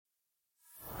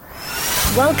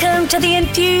Welcome to the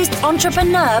Infused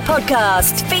Entrepreneur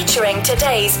Podcast, featuring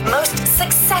today's most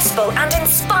successful and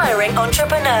inspiring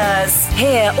entrepreneurs.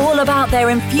 Hear all about their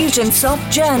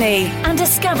Infusionsoft journey and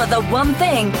discover the one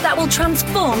thing that will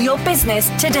transform your business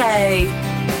today.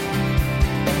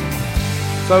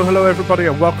 So hello everybody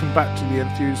and welcome back to the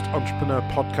Infused Entrepreneur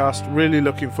Podcast. Really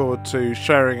looking forward to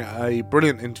sharing a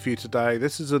brilliant interview today.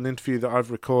 This is an interview that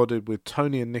I've recorded with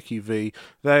Tony and Nicki Vee.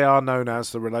 They are known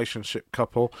as the relationship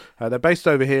couple. They're based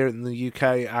over here in the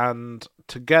UK and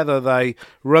together they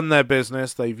run their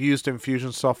business. They've used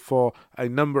Infusionsoft for a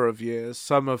number of years.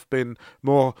 Some have been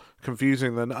more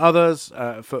confusing than others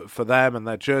for them and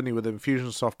their journey with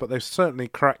Infusionsoft, but they've certainly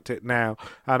cracked it now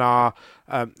and are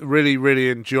really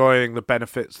enjoying the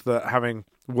benefits that having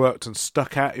worked and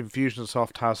stuck at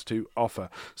Infusionsoft has to offer.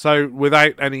 So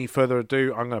without any further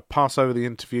ado, I'm going to pass over the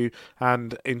interview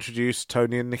and introduce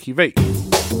Tony and Nicki Vee.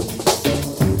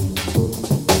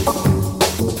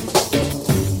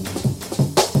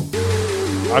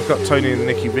 I've got Tony and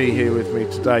Nicki Vee here with me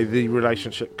today, the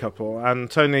relationship couple. And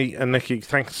Tony and Nicki,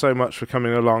 thanks so much for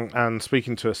coming along and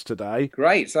speaking to us today.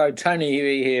 Great. So Tony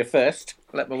here first.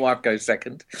 Let my wife go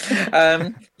second.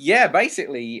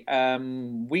 Basically,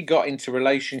 we got into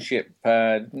relationship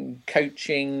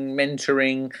coaching,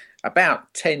 mentoring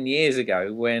about 10 years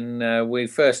ago when we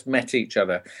first met each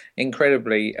other.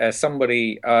 Incredibly,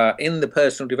 somebody in the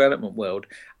personal development world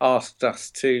asked us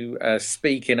to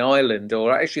speak in Ireland,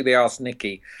 or actually they asked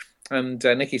Nicki. And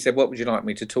Nicki said, what would you like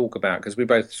me to talk about? Because we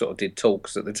both sort of did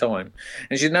talks at the time.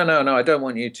 And she said, no, I don't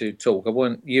want you to talk. I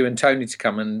want you and Tony to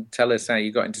come and tell us how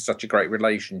you got into such a great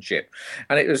relationship.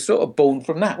 And it was sort of born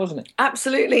from that, wasn't it?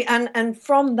 Absolutely. And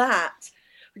from that,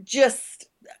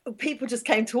 people just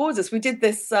came towards us. We did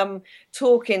this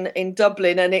talk in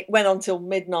Dublin and it went on till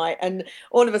midnight, and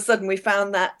all of a sudden we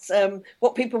found that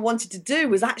what people wanted to do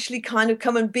was actually kind of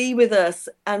come and be with us.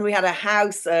 And we had a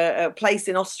house, a place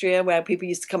in Austria where people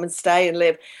used to come and stay and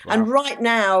live. Wow. And right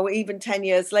now, even 10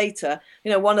 years later,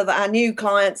 one of our new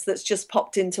clients that's just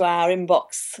popped into our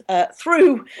inbox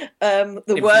through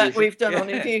the work we've done on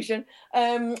Infusion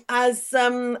has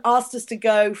asked us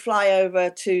to fly over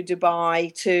to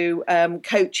Dubai to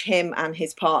coach him and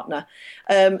his partner,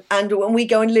 and when we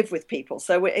go and live with people.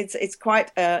 So it's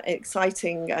quite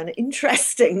exciting and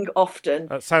interesting often.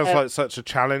 That sounds like such a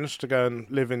challenge to go and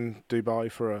live in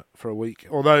Dubai for a week,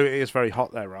 although it is very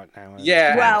hot there right now.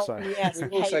 Yeah, well, so. Yes,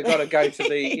 we've also got to go to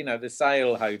the the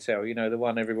Sail Hotel, the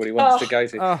one everybody wants to go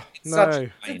to. Oh, no.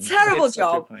 It's a terrible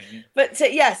job. But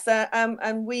yes,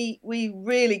 and we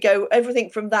really go everything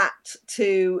from that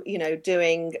to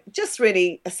doing just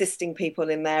really assisting people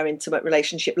in their intimate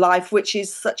relationship life, which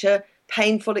is such a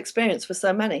painful experience for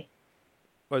so many.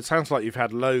 Well, it sounds like you've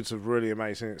had loads of really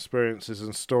amazing experiences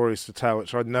and stories to tell,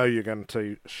 which I know you're going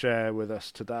to share with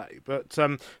us today. But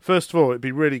first of all, it'd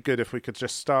be really good if we could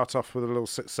just start off with a little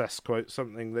success quote,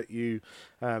 something that you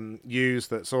use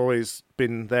that's always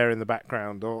been there in the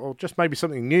background, or just maybe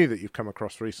something new that you've come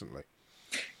across recently.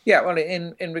 Yeah, well,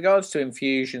 in regards to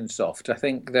Infusionsoft, I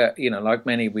think that, like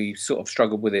many, we sort of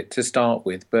struggled with it to start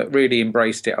with, but really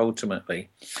embraced it ultimately.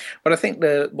 But I think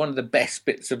one of the best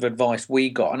bits of advice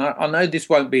we got, and I know this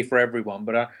won't be for everyone,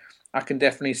 but I can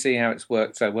definitely see how it's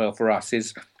worked so well for us,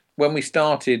 is when we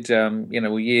started,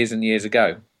 years and years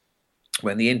ago,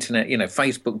 when the internet,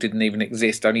 Facebook didn't even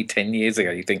exist only 10 years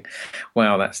ago. You think,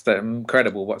 wow, that's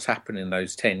incredible what's happened in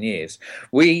those 10 years.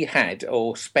 We had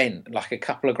or spent like a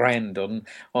couple of grand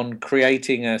on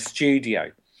creating a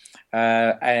studio.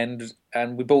 And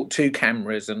we bought 2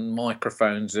 cameras and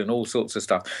microphones and all sorts of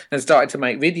stuff and started to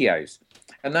make videos.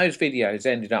 And those videos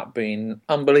ended up being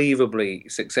unbelievably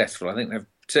successful. I think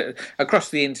across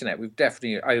the internet, we've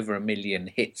definitely over 1 million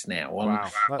hits now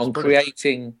on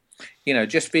creating...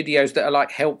 just videos that are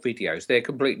like help videos. They're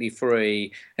completely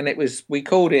free. And we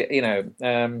called it,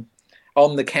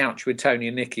 On the Couch with Tony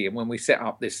and Nicki. And when we set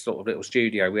up this sort of little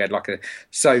studio, we had like a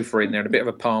sofa in there and a bit of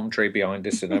a palm tree behind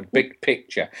us and a big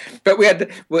picture. But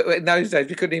in those days,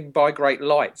 we couldn't even buy great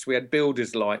lights. We had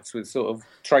builder's lights with sort of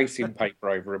tracing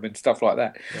paper over them and stuff like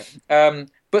that. Yeah.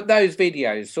 But those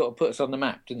videos sort of put us on the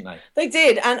map, didn't they? They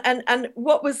did. And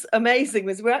what was amazing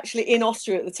was we were actually in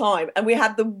Austria at the time and we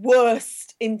had the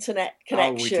worst internet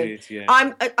connection. Oh, we did, yeah.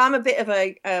 I'm a bit of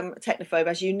a technophobe,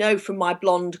 as you know from my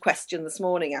blonde question this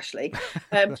morning, Ashley.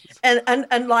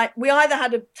 And like we either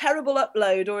had a terrible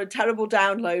upload or a terrible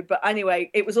download, but anyway,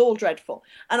 it was all dreadful.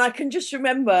 And I can just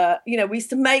remember, we used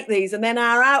to make these and then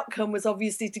our outcome was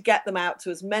obviously to get them out to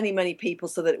as many people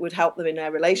so that it would help them in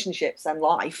their relationships and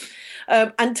life.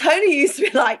 And Tony used to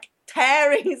be like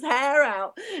tearing his hair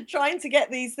out trying to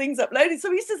get these things uploaded. So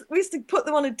we used to put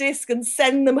them on a disc and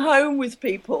send them home with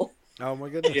people. Oh my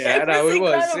goodness! Yeah, no, it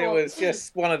was. It was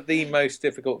just one of the most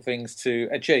difficult things to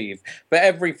achieve. But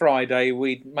every Friday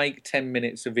we'd make 10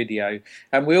 minutes of video,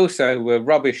 and we also were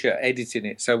rubbish at editing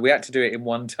it, so we had to do it in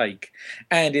one take.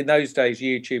 And in those days,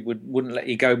 YouTube wouldn't let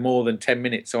you go more than 10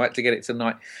 minutes, so I had to get it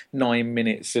to 9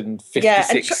 minutes and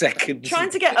 56 seconds. Trying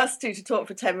to get us two to talk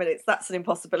for 10 minutes—that's an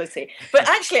impossibility. But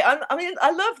actually,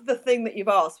 I love the thing that you've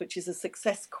asked, which is a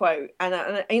success quote,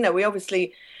 and we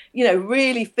obviously,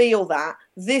 really feel that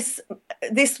this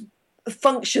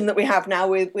function that we have now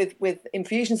with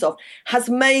Infusionsoft has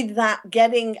made that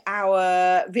getting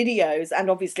our videos and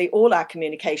obviously all our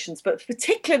communications, but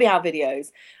particularly our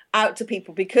videos, out to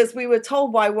people, because we were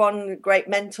told by one great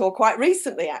mentor quite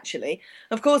recently, actually,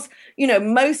 of course,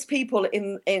 most people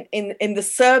in the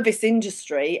service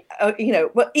industry,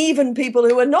 but even people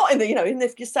who are not in the,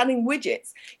 if you're selling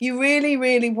widgets, you really,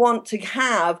 really want to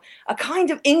have a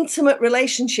kind of intimate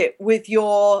relationship with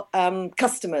your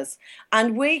customers.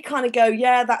 And we kind of go,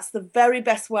 yeah, that's the very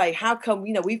best way. How come,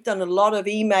 we've done a lot of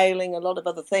emailing, a lot of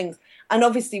other things. And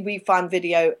obviously we find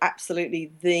video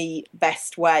absolutely the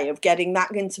best way of getting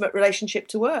that intimate relationship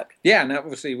to work. Yeah, and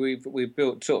obviously we've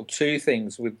built sort of two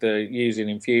things with the using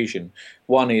Infusion.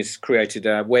 One is created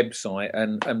a website,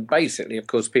 and basically, of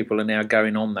course, people are now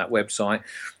going on that website.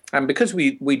 And because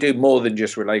we do more than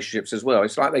just relationships as well,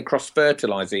 it's like they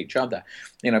cross-fertilise each other.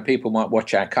 People might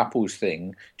watch our couples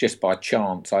thing just by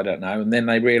chance, I don't know, and then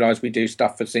they realise we do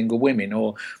stuff for single women,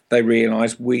 or they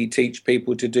realise we teach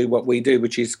people to do what we do,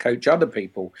 which is coach other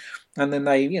people. And then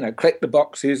they, click the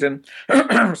boxes, and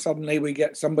suddenly we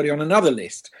get somebody on another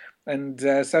list. And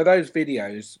so those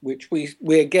videos, which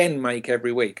we again make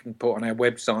every week and put on our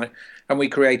website, and we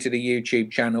created a YouTube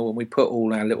channel, and we put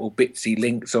all our little bitsy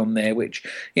links on there, which,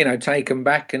 take them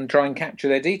back and try and capture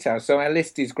their details. So our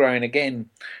list is growing again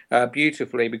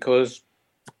beautifully because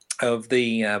of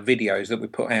the videos that we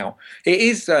put out. It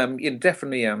is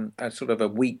definitely a sort of a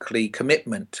weekly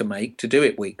commitment to do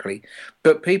it weekly,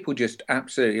 but people just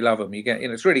absolutely love them. You get,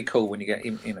 it's really cool when you get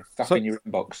stuff in your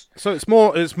inbox. So it's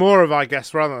more of, I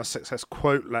guess, rather than a success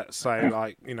quote, let's say,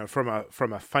 like, from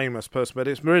a famous person, but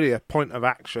it's really a point of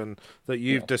action that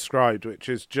you've described, which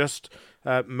is just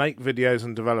make videos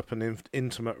and develop an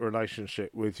intimate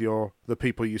relationship with the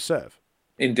people you serve.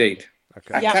 Indeed.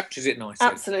 Okay. That captures it nicely.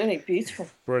 Absolutely beautiful.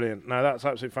 Brilliant. No, that's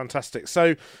absolutely fantastic.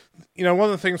 So, one of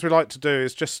the things we like to do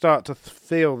is just start to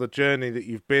feel the journey that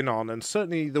you've been on, and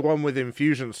certainly the one with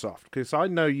Infusionsoft, because I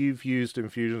know you've used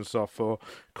Infusionsoft for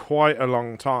quite a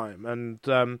long time. And,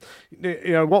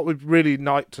 what we'd really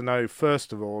like to know,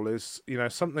 first of all, is,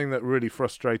 something that really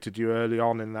frustrated you early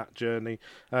on in that journey,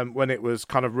 when it was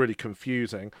kind of really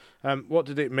confusing. What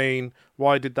did it mean?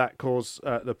 Why did that cause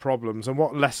the problems? And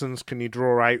what lessons can you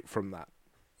draw out from that?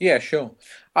 Yeah, sure.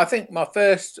 I think my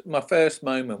first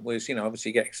moment was, obviously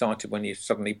you get excited when you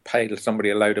suddenly pay somebody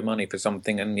a load of money for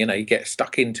something, and, you get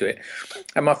stuck into it.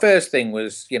 And my first thing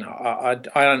was, I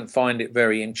don't find it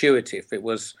very intuitive. It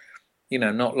was,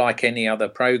 not like any other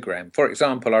program. For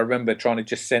example, I remember trying to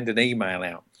just send an email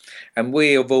out, and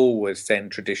we have always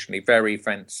sent traditionally very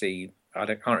fancy,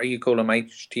 you call them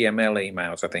HTML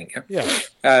emails, I think. Yeah.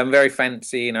 Very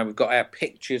fancy, we've got our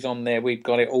pictures on there, we've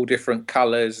got it all different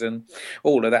colours and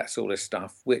all of that sort of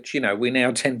stuff, which, we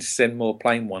now tend to send more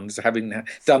plain ones, having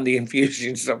done the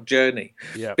Infusionsoft journey,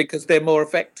 because they're more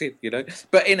effective,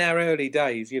 But in our early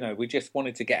days, we just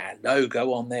wanted to get our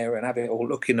logo on there and have it all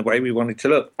looking the way we wanted to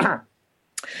look.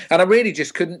 And I really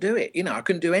just couldn't do it. I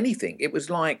couldn't do anything. It was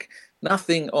like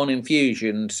nothing on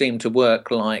Infusion seemed to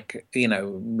work like,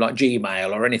 like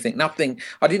Gmail or anything. Nothing.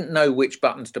 I didn't know which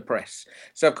buttons to press.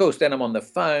 So, of course, then I'm on the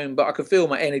phone, but I could feel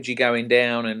my energy going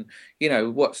down. And,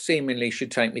 what seemingly should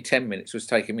take me 10 minutes was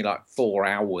taking me like 4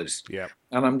 hours. Yeah.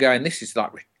 And I'm going, this is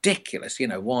like ridiculous,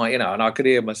 why, and I could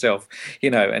hear myself,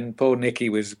 and poor Nicki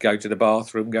was go to the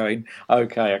bathroom going,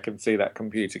 okay, I can see that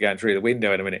computer going through the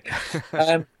window in a minute.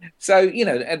 So,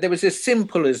 there was as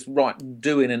simple as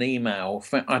doing an email.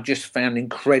 I just found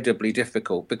incredibly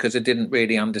difficult because I didn't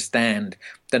really understand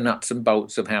the nuts and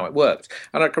bolts of how it worked.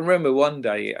 And I can remember one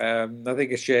day, I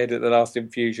think I shared at the last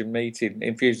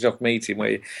Infusionsoft meeting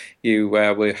where you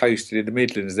were hosted in the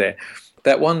Midlands there,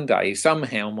 that one day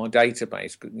somehow my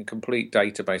complete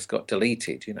database got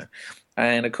deleted,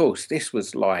 And of course, this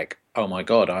was like, oh my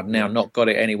God, I've now not got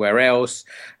it anywhere else.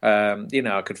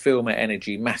 I could feel my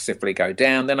energy massively go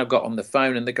down. Then I got on the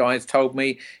phone and the guys told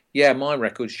me, yeah, my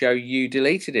records show you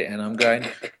deleted it. And I'm going,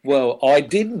 well, I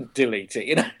didn't delete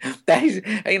it, and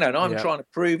I'm trying to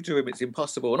prove to him it's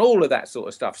impossible and all of that sort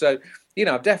of stuff. So,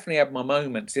 I've definitely had my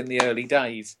moments in the early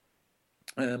days.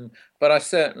 But I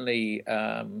certainly,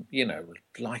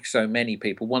 like so many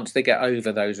people, once they get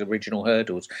over those original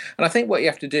hurdles, and I think what you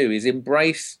have to do is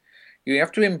embrace. You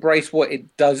have to embrace what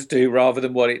it does do rather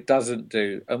than what it doesn't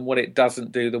do, and what it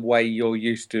doesn't do the way you're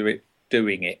used to it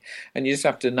doing it. And you just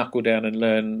have to knuckle down and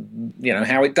learn,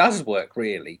 how it does work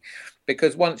really.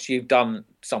 Because once you've done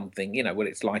something, what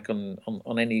it's like on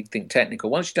anything technical,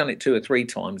 once you've done it 2 or 3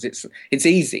 times, it's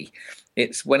easy.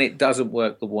 It's when it doesn't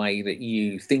work the way that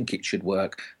you think it should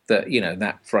work that,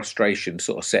 that frustration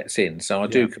sort of sets in. So I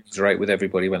do commiserate with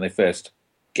everybody when they first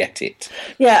get it.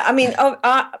 Yeah, I mean,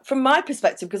 from my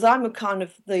perspective, because I'm a kind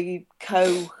of the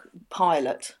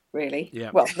co-pilot, really.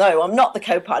 Yeah. Well, no, I'm not the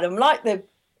co-pilot. I'm like the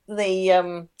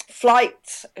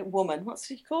flight woman. What's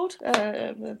she called?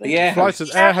 Air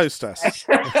hostess.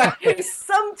 Who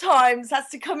sometimes has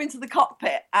to come into the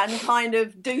cockpit and kind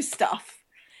of do stuff.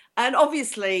 And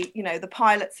obviously, the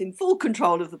pilot's in full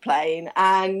control of the plane.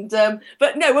 And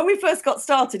but no, when we first got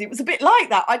started, it was a bit like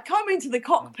that. I'd come into the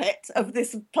cockpit of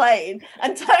this plane,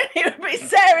 and Tony would be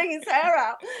tearing his hair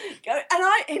out.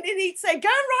 And he'd say, "Go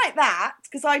and write that,"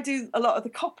 because I do a lot of the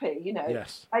copy,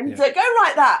 Yes. And go and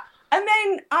write that. And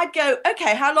then I'd go,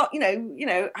 okay, how long,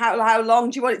 how long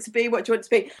do you want it to be? What do you want it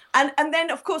to be? And then,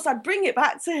 of course, I'd bring it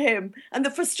back to him. And the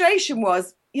frustration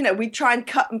was, we'd try and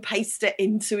cut and paste it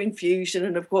into Infusion.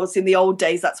 And, of course, in the old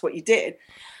days, that's what you did.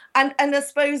 And I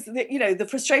suppose, that, the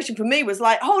frustration for me was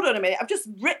like, hold on a minute, I've just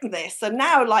written this. And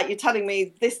now, you're telling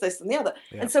me this, and the other.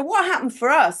 Yeah. And so what happened for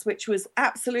us, which was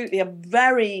absolutely a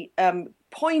very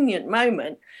poignant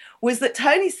moment, was that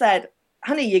Tony said,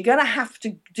 honey, you're going to have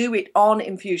to do it on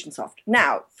Infusionsoft.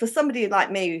 Now, for somebody like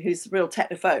me who's a real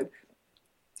technophobe,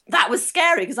 that was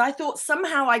scary because I thought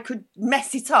somehow I could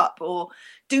mess it up or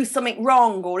do something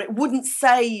wrong or it wouldn't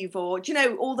save or,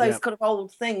 all those kind of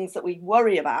old things that we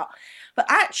worry about. But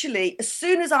actually, as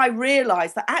soon as I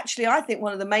realised that actually I think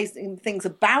one of the amazing things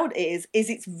about it is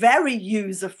it's very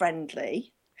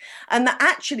user-friendly. And that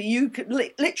actually you could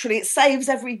literally it saves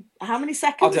every how many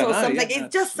seconds or something. Yeah,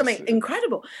 it's just something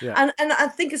incredible. Yeah. And I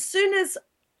think as soon as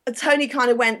Tony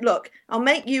kind of went, look, I'll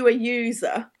make you a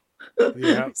user.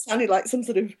 Yeah. It sounded like some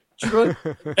sort of drug.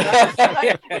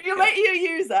 You make you a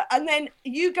user, and then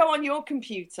you go on your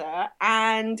computer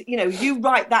and you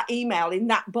write that email in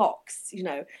that box,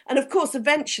 and of course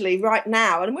eventually right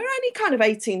now, and we're only kind of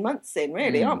 18 months in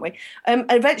really, aren't we?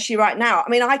 Eventually right now, I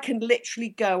mean, I can literally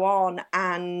go on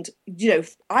and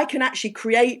I can actually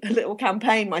create a little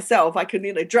campaign myself. I can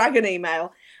drag an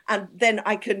email and then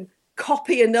I can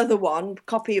copy another one,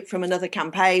 copy it from another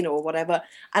campaign or whatever,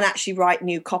 and actually write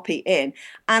new copy in.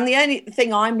 And the only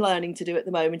thing I'm learning to do at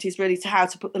the moment is really how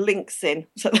to put the links in.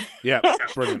 So, yeah,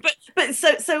 brilliant. but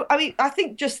so I mean, I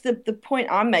think just the point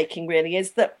I'm making really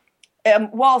is that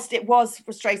whilst it was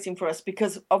frustrating for us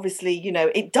because obviously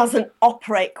it doesn't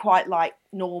operate quite like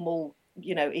normal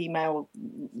email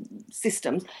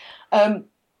systems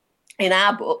in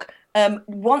our book.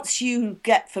 Once you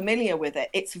get familiar with it,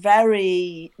 it's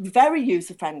very, very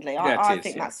user friendly. I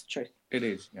think that's the truth. It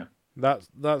is, yeah.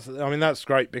 That's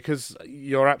great because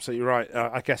you're absolutely right.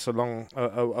 I guess a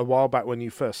while back when you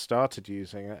first started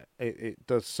using it,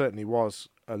 it certainly was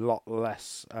a lot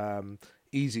less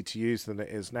easy to use than it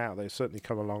is now. They've certainly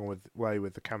come a long way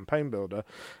with the campaign builder.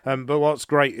 But what's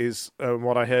great is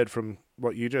what I heard from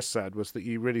what you just said was that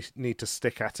you really need to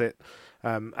stick at it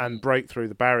and break through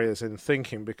the barriers in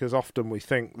thinking, because often we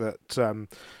think that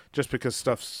just because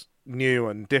stuff's new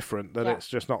and different that it's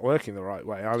just not working the right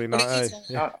way. I mean, I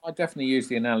definitely use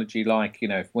the analogy like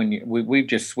when we've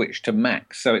just switched to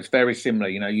Mac, so it's very similar.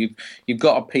 You've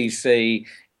got a PC.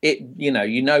 You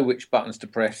know which buttons to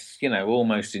press,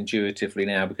 almost intuitively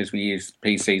now because we use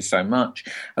PCs so much.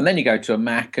 And then you go to a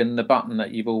Mac and the button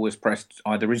that you've always pressed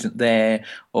either isn't there,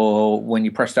 or when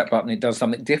you press that button, it does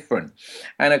something different.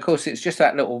 And of course, it's just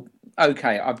that little,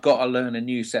 okay, I've got to learn a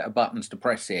new set of buttons to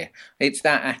press here. It's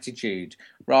that attitude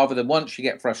rather than once you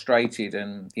get frustrated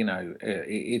and,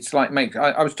 it's like,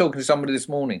 I was talking to somebody this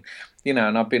morning,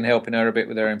 and I've been helping her a bit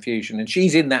with her Infusion, and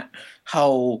she's in that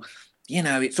whole...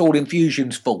 it's all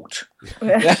Infusion's fault.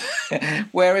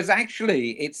 Whereas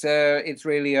actually, it's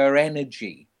really her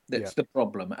energy that's the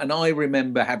problem. And I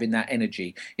remember having that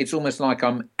energy. It's almost like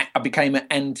I became an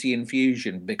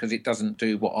anti-Infusion because it doesn't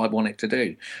do what I want it to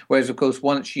do. Whereas, of course,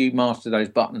 once you master those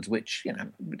buttons, which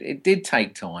it did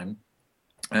take time.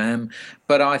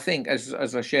 But I think, as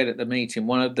I shared at the meeting,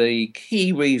 one of the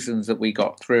key reasons that we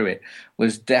got through it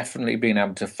was definitely being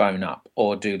able to phone up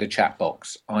or do the chat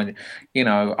box. I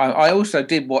also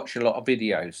did watch a lot of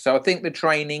videos, so I think the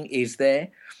training is there.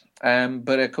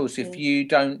 But of course, if you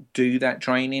don't do that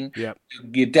training,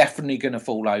 you're definitely going to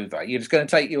fall over. It's going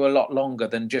to take you a lot longer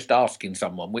than just asking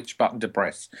someone which button to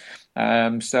press.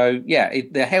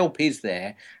 The help is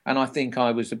there. And I think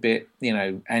I was a bit,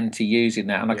 anti using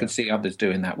that. And I could see others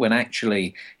doing that when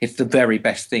actually it's the very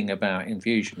best thing about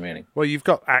Infusion, really. Well, you've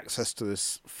got access to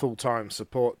this full-time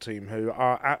support team who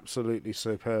are absolutely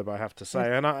superb, I have to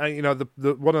say. And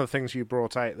the one of the things you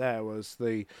brought out there was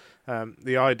the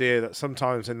idea that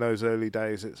sometimes in those early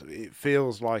days it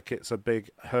feels like it's a big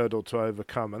hurdle to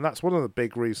overcome, and that's one of the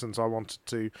big reasons I wanted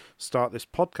to start this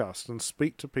podcast and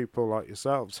speak to people like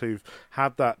yourselves who've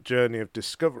had that journey of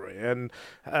discovery, and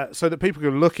so that people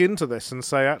can look into this and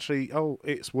say, actually,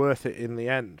 it's worth it in the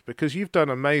end, because you've done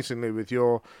amazingly with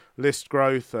your list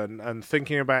growth and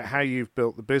thinking about how you've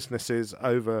built the businesses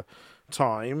over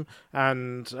time,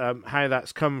 and how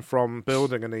that's come from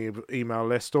building an email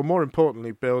list, or more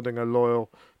importantly building a loyal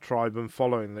tribe and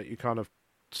following that you kind of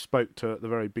spoke to at the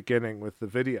very beginning with the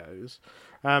videos.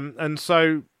 And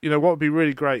so what would be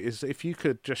really great is if you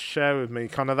could just share with me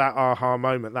kind of that aha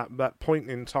moment, that point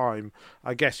in time,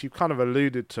 I guess you kind of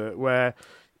alluded to it, where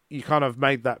you kind of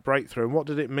made that breakthrough, and what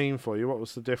did it mean for you? What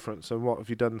was the difference, and what have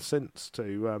you done since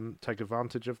to take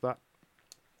advantage of that?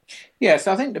 Yes,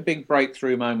 I think the big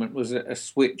breakthrough moment was a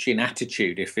switch in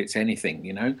attitude, if it's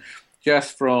anything,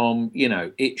 just from,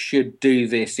 it should do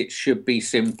this, it should be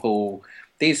simple,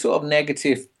 these sort of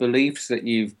negative beliefs that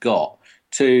you've got,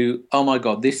 to, oh my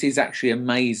God, this is actually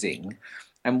amazing.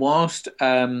 And whilst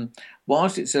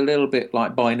it's a little bit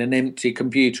like buying an empty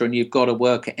computer and you've got to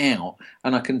work it out,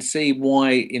 and I can see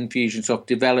why Infusionsoft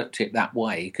developed it that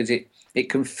way, because it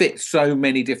can fit so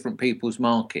many different people's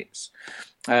markets.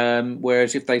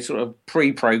 Whereas if they sort of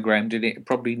pre-programmed it, it'd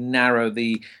probably narrow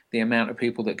the amount of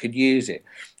people that could use it.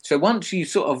 So once you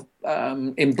sort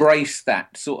of embrace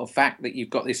that sort of fact that you've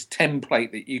got this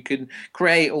template that you can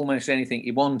create almost anything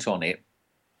you want on it,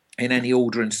 in any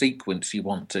order and sequence you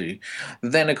want to,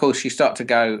 then of course you start to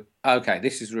go, okay,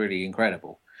 this is really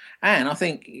incredible. And I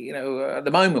think, at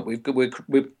the moment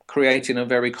we're creating a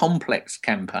very complex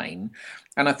campaign.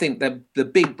 And I think the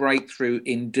big breakthrough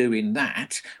in doing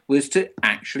that was to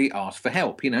actually ask for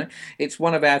help. It's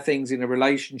one of our things in a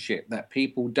relationship that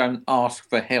people don't ask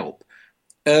for help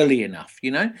early enough.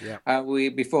 We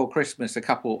before Christmas, a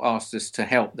couple asked us to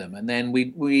help them, and then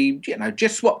we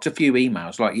just swapped a few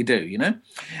emails like you do,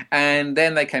 and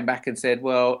then they came back and said,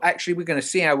 well, actually, we're going to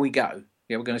see how we go.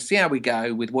 We're going to see how we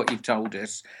go with what you've told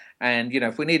us. And,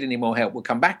 if we need any more help, we'll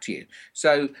come back to you.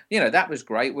 So, that was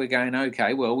great. We're going,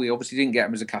 okay, well, we obviously didn't get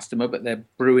them as a customer, but they're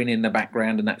brewing in the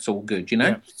background and that's all good,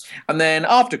 Yeah. And then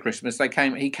after Christmas,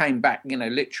 he came back,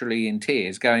 literally in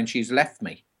tears going, she's left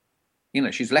me.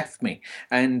 She's left me.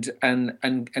 And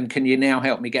can you now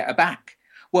help me get her back?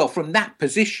 Well, from that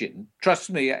position, trust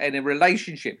me, in a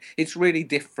relationship, it's really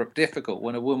difficult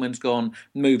when a woman's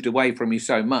moved away from you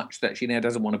so much that she now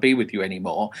doesn't want to be with you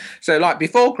anymore. So like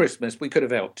before Christmas, we could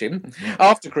have helped him.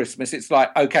 After Christmas, it's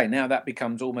like, okay, now that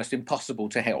becomes almost impossible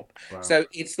to help. Wow. So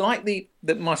it's like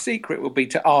my secret would be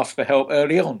to ask for help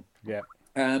early on. Yeah.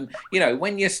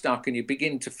 When you're stuck and you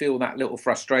begin to feel that little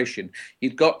frustration,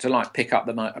 you've got to pick up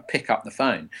the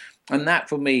phone. And that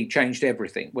for me changed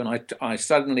everything when I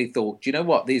suddenly thought, you know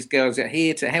what, these girls are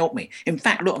here to help me. In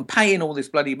fact, look, I'm paying all this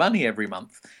bloody money every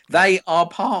month. They are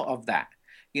part of that.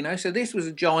 So this was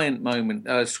a giant moment,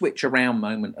 a switch around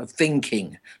moment of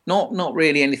thinking, not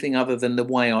really anything other than the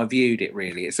way I viewed it,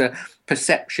 really. It's a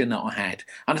perception that I had.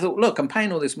 And I thought, look, I'm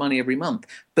paying all this money every month,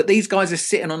 but these guys are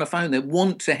sitting on a phone. They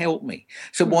want to help me.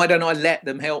 So why don't I let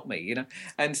them help me,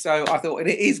 And so I thought,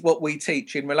 it is what we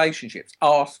teach in relationships.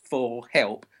 Ask for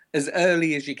help as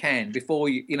early as you can before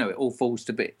it all falls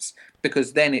to bits,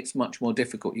 because then it's much more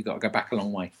difficult. You've got to go back a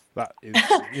long way. That is,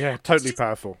 totally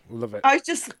powerful. Love it. I was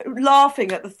just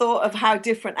laughing at the thought of how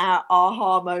different our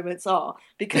aha moments are,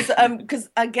 because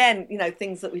again,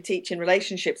 things that we teach in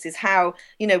relationships is how,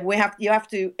 you have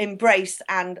to embrace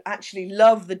and actually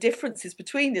love the differences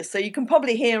between us. So you can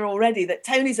probably hear already that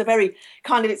Tony's a very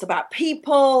kind of, it's about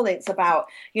people, it's about,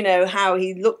 how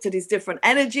he looked at his different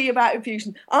energy about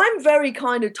infusion. I'm very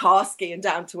kind of tasky and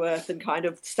down to earth and kind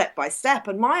of step by step.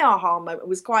 And my aha moment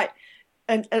was quite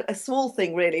a small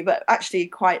thing really, but actually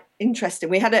quite interesting.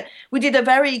 We did a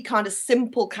very kind of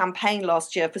simple campaign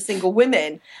last year for single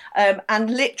women, and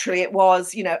literally it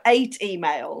was 8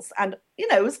 emails, and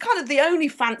it was kind of the only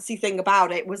fancy thing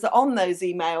about it was that on those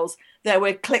emails there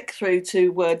were click through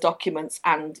to Word documents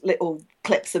and little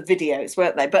clips of videos,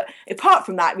 weren't they? But apart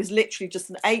from that, it was literally just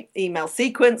an 8 email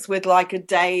sequence with like a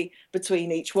day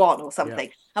between each one or something.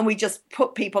 Yeah. And we just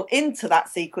put people into that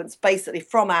sequence basically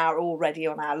from already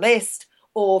on our list,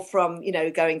 or from,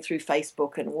 going through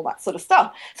Facebook and all that sort of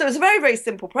stuff. So it was a very, very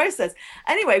simple process.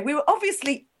 Anyway, we were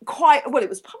obviously it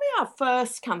was probably our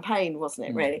first campaign, wasn't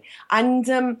it, really? And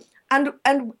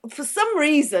for some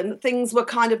reason, things were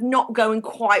kind of not going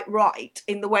quite right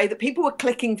in the way that people were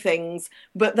clicking things,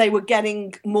 but they were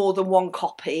getting more than one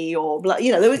copy, or,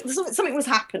 there was something was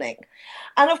happening.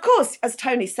 And of course, as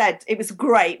Tony said, it was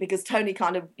great because Tony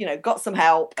kind of, got some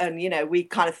help and, we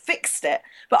kind of fixed it.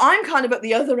 But I'm kind of at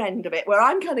the other end of it where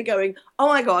I'm kind of going, oh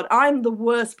my God, I'm the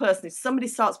worst person. If somebody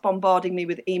starts bombarding me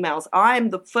with emails, I'm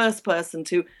the first person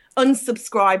to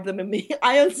unsubscribe them. I'm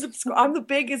the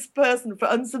biggest person for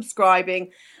unsubscribing.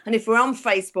 And if we're on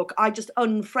Facebook, I just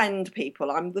unfriend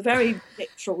people. I'm very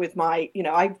literal with my,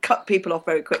 I cut people off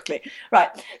very quickly. Right.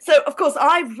 So, of course,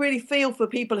 I really feel for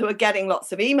people who are getting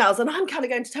lots of emails. And I'm kind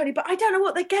of going to Tony, but I don't know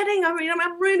what they're getting. I mean,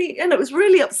 I'm really, it was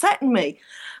really upsetting me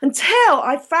until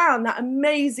I found that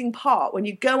amazing part when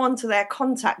you go onto their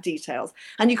contact details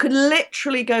and you could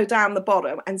literally go down the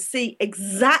bottom and see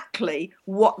exactly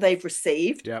what they've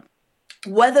received. Yep.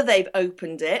 Whether they've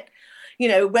opened it,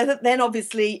 whether then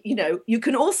obviously, you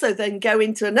can also then go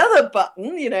into another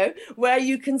button, where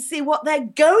you can see what they're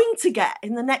going to get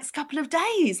in the next couple of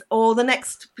days or the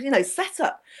next,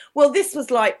 setup. Well, this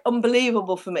was like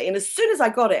unbelievable for me. And as soon as I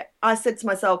got it, I said to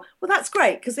myself, well, that's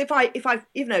great. Because if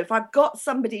I've got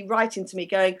somebody writing to me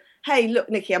going, hey, look,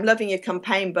 Nicki, I'm loving your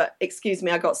campaign, but excuse me,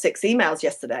 I got 6 emails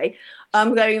yesterday.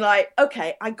 I'm going like,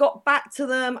 okay, I got back to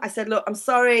them. I said, look, I'm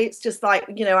sorry. It's just like,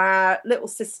 our little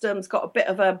system's got a bit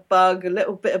of a bug, a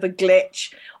little bit of a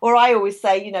glitch. Or I always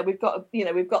say, we've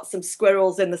got some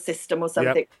squirrels in the system or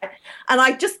something. Yep. And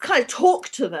I just kind of talk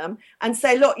to them and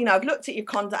say, look, I've looked at your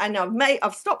content and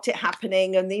I've stopped it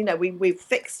happening. And, we've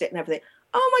fixed it and everything.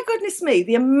 Oh, my goodness me.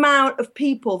 The amount of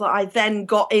people that I then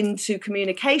got into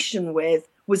communication with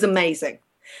was amazing.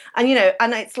 And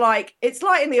and it's like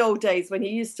in the old days when you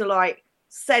used to like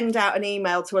send out an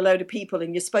email to a load of people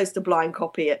and you're supposed to blind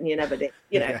copy it and you never did,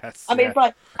 Yes, I mean,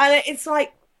 it's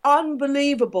like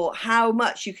unbelievable how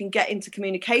much you can get into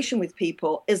communication with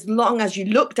people as long as you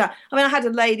looked at. I mean, I had a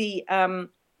lady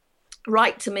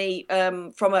write to me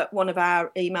from one of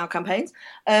our email campaigns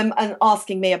and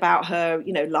asking me about her,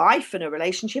 life and her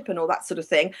relationship and all that sort of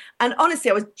thing. And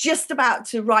honestly, I was just about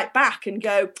to write back and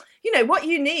go, what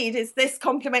you need is this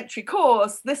complimentary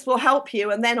course. This will help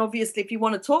you. And then obviously, if you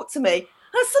want to talk to me,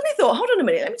 I suddenly thought, hold on a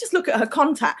minute, let me just look at her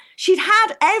contact. She'd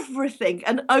had everything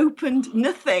and opened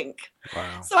nothing.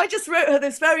 Wow. So I just wrote her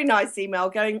this very nice email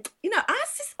going,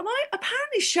 am I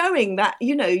apparently showing that,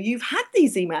 you've had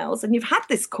these emails and you've had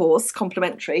this course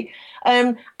complimentary,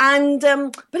 but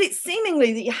it's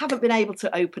seemingly that you haven't been able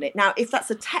to open it. Now, if that's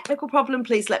a technical problem,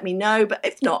 please let me know. But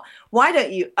if not, why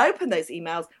don't you open those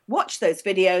emails, watch those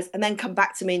videos, and then come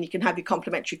back to me and you can have your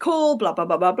complimentary call, blah, blah,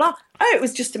 blah, blah, blah. Oh, it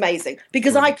was just amazing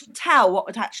because I could tell what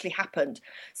had actually happened.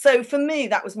 So for me,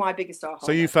 that was my biggest aha.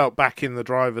 So you felt back in the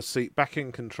driver's seat, back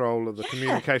in control of the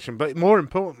communication. But more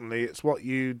importantly, it's what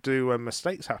you do when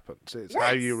mistakes happen. It's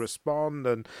how you respond.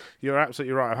 And you're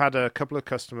absolutely right. I've had a couple of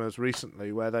customers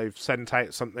recently where they've sent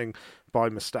out something by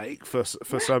mistake for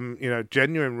some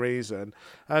genuine reason,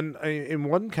 and in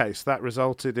one case that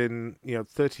resulted in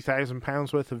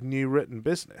 £30,000 worth of new written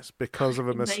business because of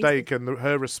a mistake and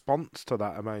her response to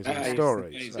that amazing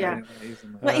story.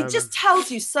 But it just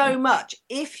tells you so much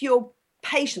if you're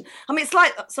patient. I mean, it's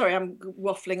like, sorry, I'm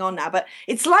waffling on now, but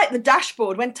it's like the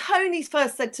dashboard. When Tony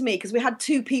first said to me, because we had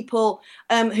 2 people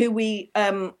who we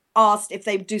asked if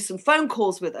they'd do some phone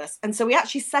calls with us, and so we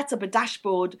actually set up a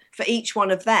dashboard for each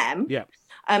one of them,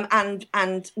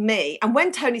 and me. And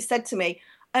when Tony said to me,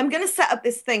 I'm going to set up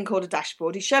this thing called a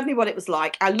dashboard, he showed me what it was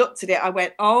like. I looked at it, I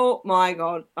went, oh my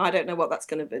God, I don't know what that's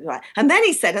going to be like. And then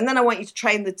he said, and then I want you to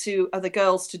train the 2 other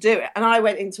girls to do it. And I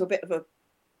went into a bit of a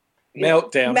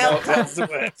meltdown. Meltdown's the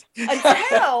word.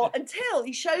 until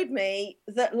he showed me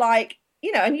that, like,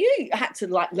 and you had to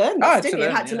like learn this, didn't you?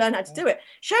 You had to learn how to do it.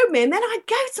 Showed me, and then I'd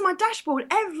go to my dashboard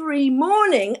every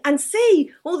morning and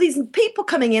see all these people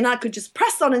coming in. I could just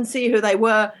press on and see who they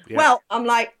were. Yeah. Well, I'm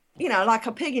like, like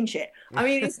a pig in shit. I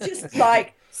mean, it's just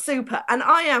like super. And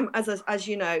I am, as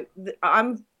you know,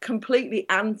 I'm completely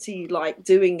anti like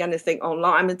doing anything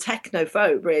online. I'm a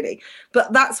technophobe, really.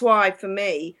 But that's why, for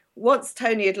me, once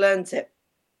Tony had learned it,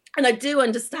 and I do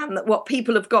understand that what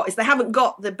people have got is they haven't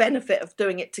got the benefit of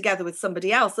doing it together with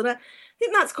somebody else. And I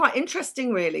think that's quite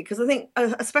interesting, really, because I think,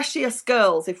 especially us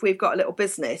girls, if we've got a little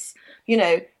business,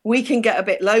 we can get a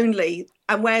bit lonely.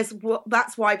 And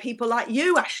that's why people like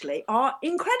you, Ashley, are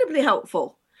incredibly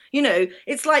helpful.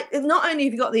 It's like not only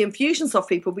have you got the Infusionsoft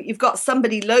people, but you've got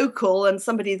somebody local and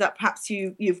somebody that perhaps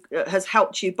you've has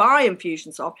helped you buy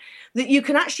Infusionsoft that you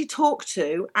can actually talk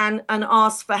to and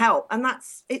ask for help, and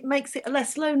it makes it a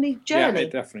less lonely journey. Yeah,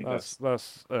 it definitely does.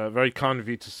 That's very kind of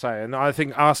you to say, and I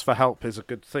think ask for help is a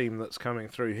good theme that's coming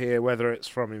through here, whether it's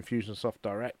from Infusionsoft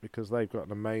Direct, because they've got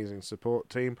an amazing support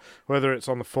team, whether it's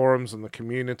on the forums and the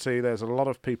community. There's a lot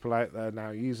of people out there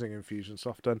now using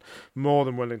Infusionsoft and more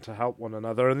than willing to help one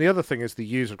another. And the other thing is the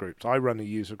user groups. I run a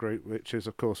user group, which is,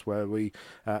 of course, where we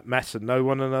met and know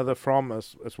one another from,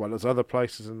 as well as other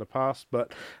places in the past.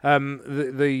 But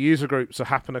the user groups are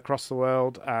happen across the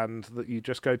world, and that you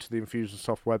just go to the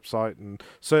Infusionsoft website and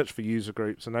search for user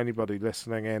groups, and anybody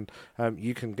listening in,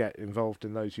 you can get involved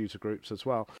in those user groups as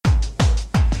well.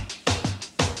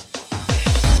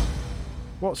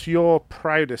 What's your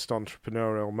proudest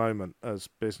entrepreneurial moment as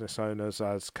business owners,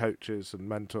 as coaches and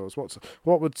mentors?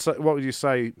 What would you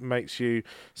say makes you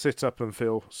sit up and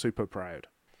feel super proud?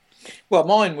 Well,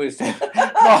 mine was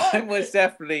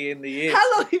definitely in the year.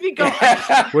 How long have you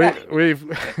got?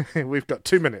 We've got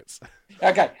 2 minutes.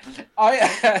 Okay,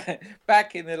 I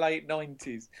back in the late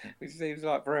 90s, which seems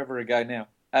like forever ago now.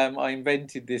 I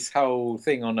invented this whole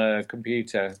thing on a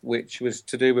computer, which was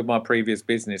to do with my previous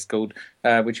business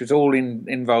which was all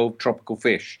involved tropical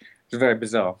fish. It was very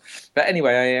bizarre. But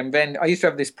anyway, I used to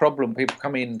have this problem. People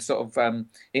come in sort of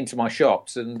into my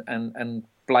shops and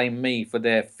blame me for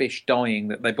their fish dying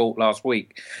that they bought last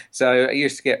week. So it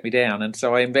used to get me down. And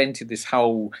so I invented this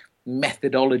whole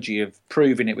methodology of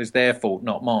proving it was their fault,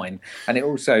 not mine. And it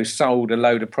also sold a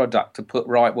load of product to put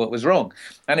right what was wrong.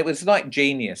 And it was like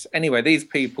genius. Anyway, these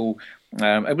people,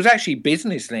 it was actually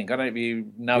Business Link. I don't know if you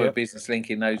know a Business Link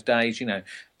in those days.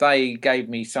 They gave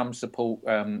me some support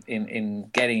in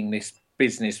getting this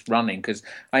business running, because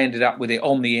I ended up with it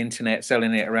on the internet,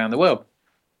 selling it around the world.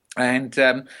 And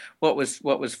what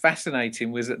was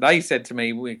fascinating was that they said to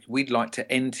me, "We'd like to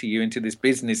enter you into this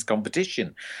business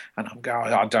competition." And I'm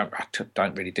going, I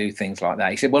don't really do things like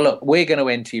that. He said, "Well, look, we're going to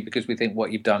enter you because we think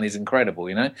what you've done is incredible.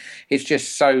 It's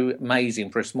just so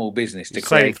amazing for a small business to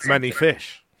create saved many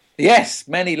fish." Yes,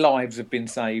 many lives have been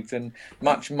saved, and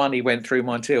much money went through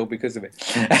my till because of it.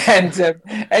 And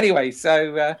anyway,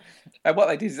 so what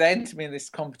they did is they entered me in this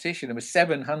competition. There were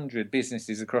 700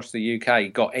 businesses across the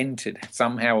UK got entered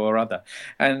somehow or other.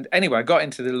 And anyway, I got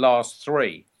into the last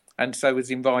 3. And so was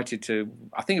invited to,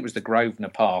 I think it was the Grosvenor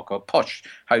Park, or posh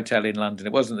hotel in London.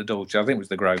 It wasn't the Dorchester, I think it was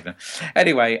the Grosvenor.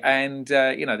 Anyway, and,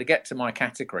 they get to my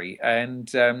category and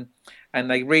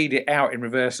they read it out in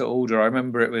reverse order. I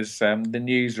remember it was the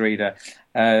newsreader,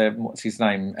 what's his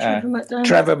name?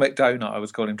 Trevor McDonald, I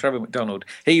was calling him, Trevor McDonald.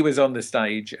 He was on the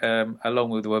stage along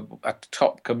with a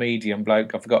top comedian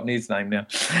bloke. I've forgotten his name now.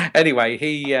 Anyway,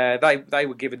 they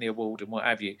were given the award and what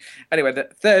have you. Anyway, the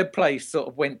third place sort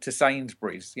of went to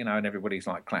Sainsbury's, and everybody's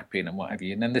like clapping and what have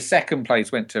you. And then the second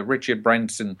place went to Richard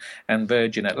Branson and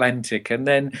Virgin Atlantic. And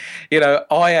then,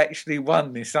 I actually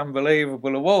won this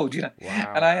unbelievable award,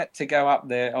 Wow. And I had to go up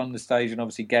there on the stage and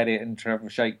obviously get it and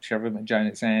shake Trevor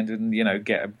McDonald's hand and,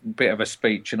 get a bit of a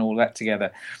speech and all that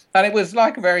together. And it was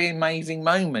like a very amazing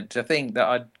moment to think that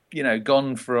I'd,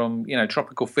 gone from,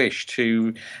 tropical fish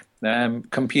to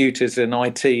computers and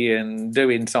IT and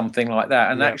doing something like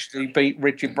that and actually beat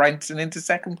Richard Branson into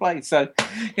second place. So,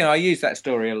 I use that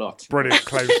story a lot. Brilliant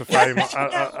claim to fame.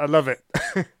 I love it.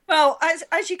 Well,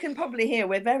 as you can probably hear,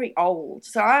 we're very old.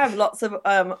 So I have lots of,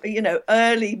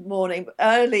 early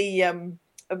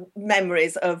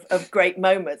memories of great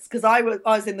moments, because I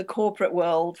was in the corporate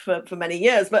world for many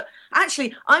years. But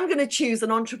actually, I'm going to choose an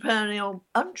entrepreneurial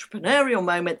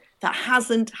moment that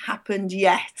hasn't happened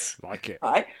yet. Like it.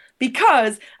 Right?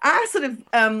 Because our sort of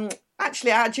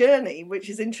our journey, which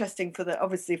is interesting for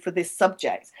this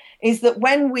subject, is that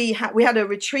when we had a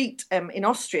retreat in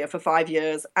Austria for 5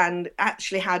 years, and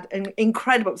actually had an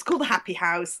incredible, it was called the Happy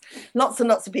House. Lots and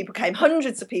lots of people came,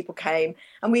 hundreds of people came,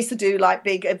 and we used to do like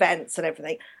big events and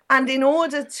everything. And in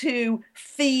order to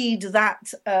feed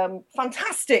that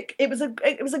fantastic, it was a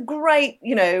great,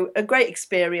 a great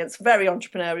experience, very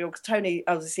entrepreneurial, because Tony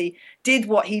obviously did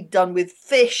what he'd done with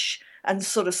fish and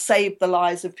sort of saved the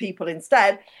lives of people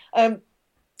instead. But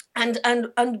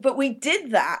we did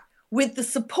that with the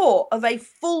support of a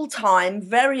full-time,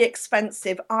 very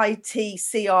expensive IT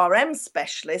CRM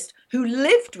specialist who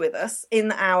lived with us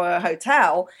in our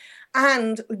hotel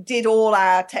and did all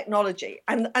our technology.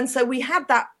 And so we had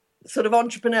that sort of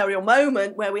entrepreneurial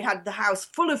moment where we had the house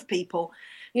full of people.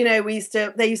 They used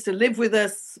to live with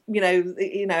us,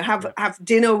 have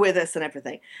dinner with us and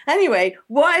everything. Anyway,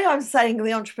 why I'm saying the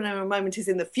entrepreneurial moment is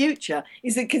in the future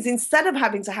is because instead of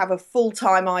having to have a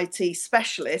full-time IT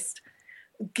specialist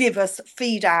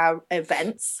feed our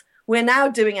events. We're now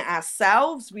doing it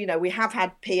ourselves. We have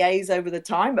had PAs over the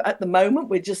time, but at the moment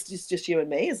we're just you and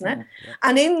me, isn't it? Yeah.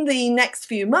 And in the next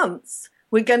few months,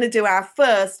 we're going to do our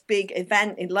first big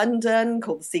event in London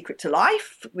called The Secret to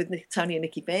Life with Tony and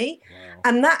Nicki Vee. Wow.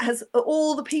 And that has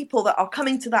all the people that are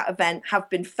coming to that event have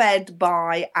been fed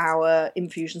by our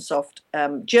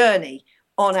Infusionsoft journey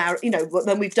on our,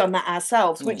 when we've done that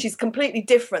ourselves, which is completely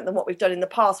different than what we've done in the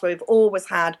past, where we've always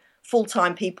had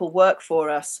full-time people work for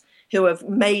us who have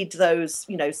made those,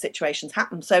 situations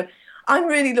happen. So I'm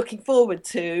really looking forward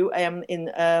to, in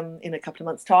a couple of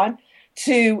months' time,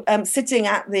 to sitting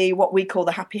at what we call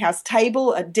the Happy House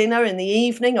table at dinner in the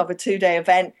evening of a 2-day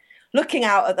event, looking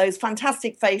out at those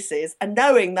fantastic faces and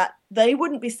knowing that they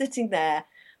wouldn't be sitting there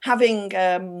having,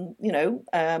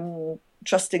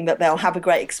 trusting that they'll have a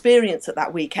great experience at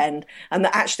that weekend and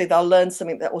that actually they'll learn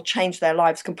something that will change their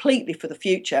lives completely for the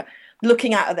future,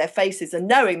 looking out at their faces and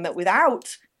knowing that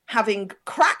without having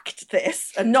cracked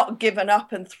this and not given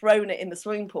up and thrown it in the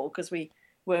swimming pool, because we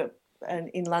were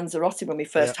in Lanzarote when we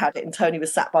first had it and Tony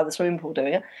was sat by the swimming pool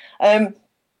doing it.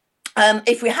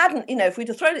 If we hadn't, if we'd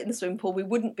have thrown it in the swimming pool, we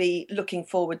wouldn't be looking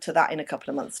forward to that in a couple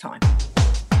of months' time.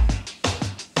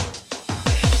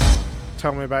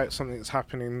 Tell me about something that's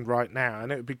happening right now,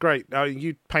 and it would be great.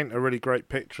 You paint a really great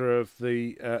picture of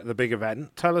the big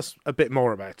event. Tell us a bit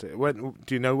more about it.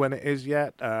 Do you know when it is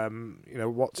yet?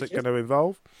 What's it going to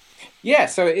involve? Yeah,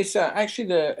 so it's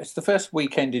actually it's the first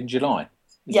weekend in July.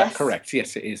 Is that correct?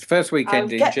 Yes, it is. First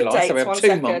weekend in July, so we have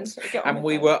 2 months. And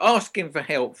we were asking for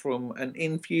help from an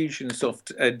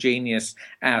Infusionsoft genius,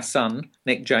 our son,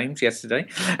 Nick James, yesterday,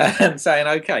 saying,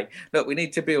 okay, look, we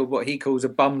need to build what he calls a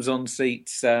bums on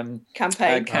seats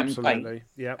campaign. Absolutely,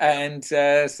 yeah. And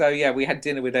we had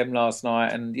dinner with them last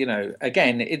night. And,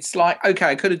 again, it's like, okay,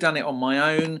 I could have done it on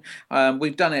my own.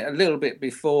 We've done it a little bit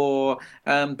before.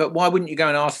 But why wouldn't you go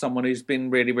and ask someone who's been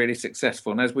really, really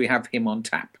successful? And as we have him on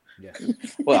tap. Yeah.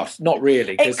 Well, not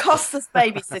really. It costs us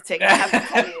babysitting, I have to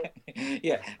tell you.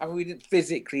 Yeah, we didn't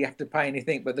physically have to pay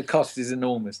anything, but the cost is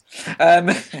enormous.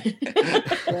 But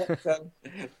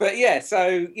yeah,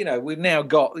 so, we've now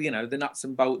got, the nuts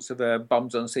and bolts of a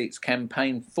Bums on Seats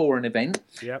campaign for an event.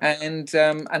 Yep. And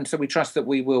so we trust that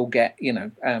we will get,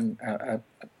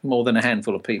 more than a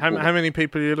handful of people. How many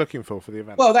people are you looking for the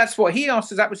event? Well, that's what he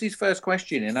asked us. That was his first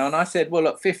question, and I said, well,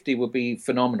 look, 50 would be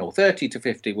phenomenal. 30 to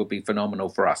 50 would be phenomenal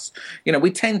for us.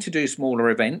 We tend to do smaller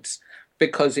events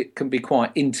because it can be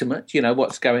quite intimate,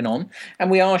 what's going on.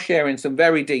 And we are sharing some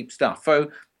very deep stuff.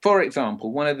 So, for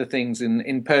example, one of the things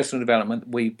in personal development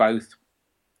we both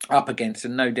up against,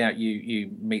 and no doubt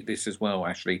you meet this as well,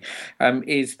 Ashley,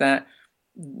 is that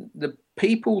the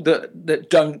people that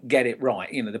don't get it right,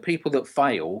 the people that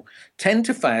fail tend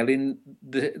to fail in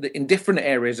different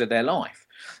areas of their life.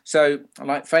 So,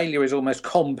 like, failure is almost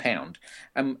compound.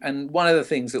 And one of the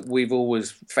things that we've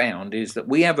always found is that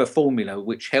we have a formula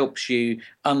which helps you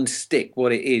unstick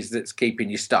what it is that's keeping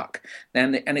you stuck.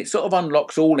 And it sort of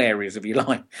unlocks all areas of your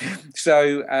life.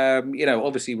 So,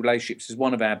 obviously relationships is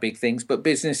one of our big things, but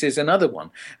business is another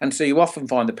one. And so you often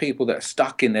find the people that are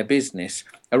stuck in their business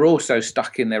are also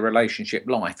stuck in their relationship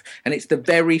life. And it's the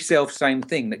very self-same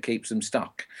thing that keeps them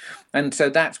stuck. And so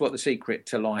that's what the Secret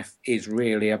to Life is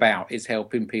really about, is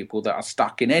helping people that are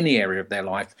stuck in any area of their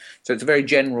life. So it's a very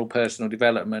general personal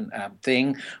development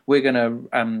thing. We're going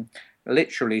to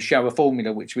literally show a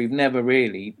formula which we've never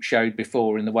really showed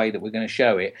before in the way that we're going to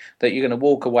show it, that you're going to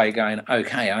walk away going,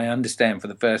 okay, I understand for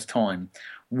the first time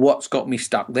what's got me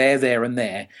stuck there, and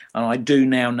there. And I do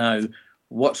now know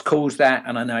what's caused that,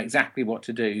 and I know exactly what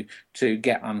to do to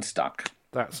get unstuck.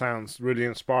 That sounds really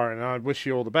inspiring, and I wish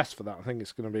you all the best for that. I think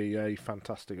it's going to be a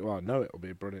fantastic, well, I know it will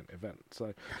be a brilliant event.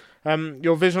 So,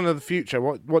 your vision of the future,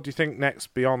 what do you think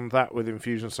next beyond that with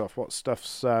Infusionsoft? What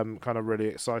stuff's kind of really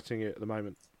exciting you at the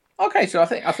moment? Okay, so I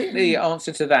think the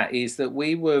answer to that is that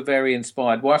we were very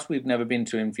inspired. Whilst we've never been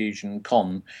to Infusion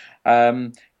Con,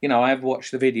 I have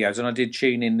watched the videos, and I did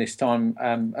tune in this time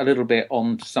a little bit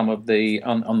on some of the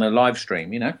on the live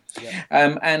stream, Yeah.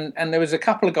 And there was a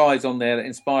couple of guys on there that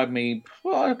inspired me,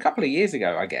 a couple of years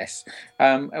ago, I guess,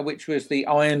 which was the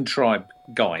Iron Tribe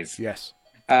guys. Yes.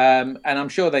 And I'm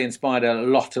sure they inspired a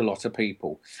lot of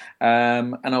people.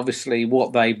 And obviously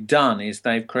what they've done is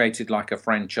they've created like a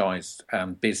franchise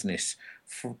business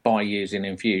by using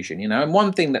Infusion, and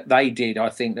one thing that they did, I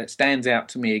think, that stands out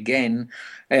to me again,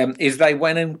 is they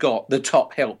went and got the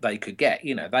top help they could get.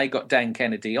 They got Dan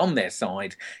Kennedy on their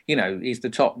side. He's the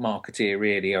top marketeer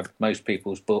really of most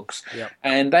people's books. Yep.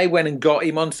 And they went and got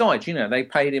him on side. They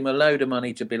paid him a load of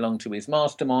money to belong to his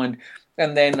mastermind,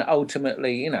 and then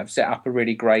ultimately, set up a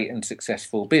really great and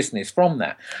successful business from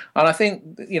that. And I think,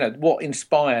 what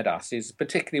inspired us is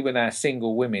particularly with our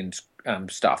single women's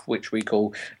stuff, which we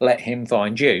call Let Him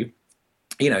Find You.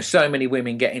 So many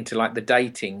women get into like the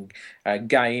dating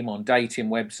game on dating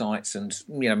websites,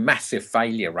 and massive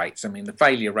failure rates. I mean, the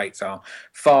failure rates are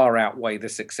far outweigh the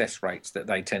success rates that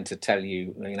they tend to tell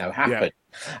you, happen.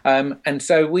 Yeah. And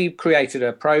so we've created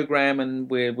a program, and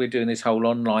we're doing this whole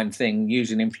online thing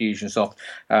using Infusionsoft.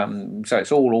 So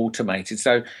it's all automated.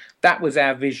 So that was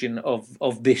our vision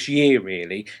of this year,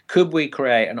 really. Could we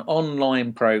create an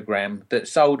online program that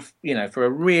sold, for a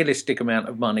realistic amount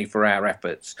of money for our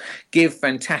efforts, give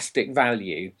fantastic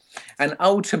value, and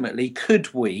ultimately,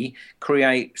 could we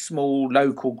create small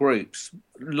local groups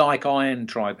like Iron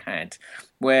Tribe had,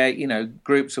 where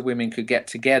groups of women could get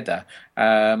together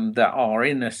that are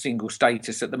in a single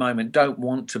status at the moment, don't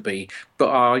want to be, but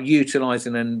are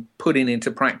utilising and putting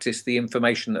into practice the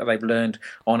information that they've learned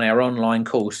on our online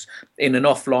course in an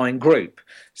offline group.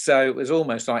 So it was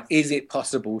almost like, is it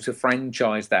possible to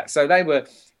franchise that? So they were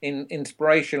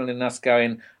inspirational in us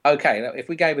going, okay, if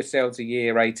we gave ourselves a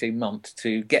year, 18 months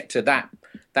to get to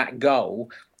that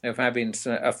goal of having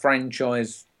a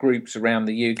franchise groups around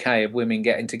the UK of women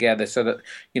getting together so that,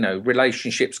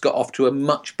 relationships got off to a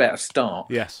much better start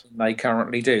yes. than they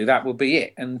currently do. That will be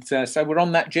it. And so we're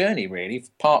on that journey, really.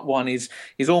 Part one is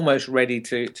almost ready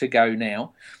to go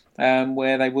now,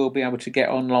 where they will be able to get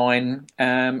online.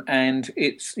 And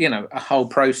it's, a whole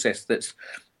process that's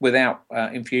without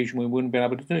Infusion we wouldn't be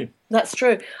able to do. That's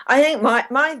true. I think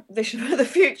my vision for the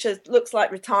future looks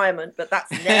like retirement, but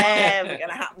that's never going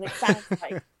to happen. It sounds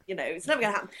like, it's never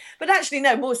going to happen. But actually,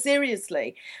 no, more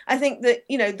seriously, I think that,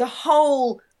 the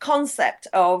whole concept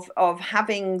of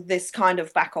having this kind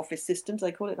of back office systems,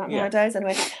 they call it that nowadays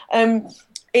anyway,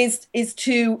 is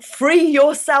to free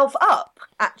yourself up,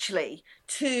 actually,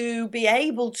 to be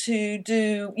able to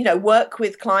do, work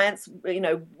with clients,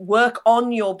 work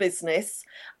on your business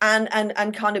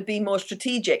and kind of be more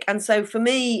strategic. And so for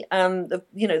me,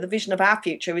 the vision of our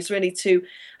future is really to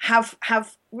have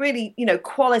really,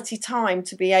 quality time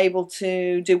to be able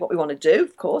to do what we want to do,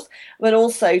 of course, but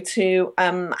also to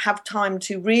have time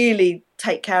to really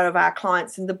take care of our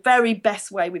clients in the very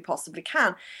best way we possibly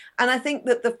can. And I think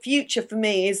that the future for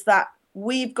me is that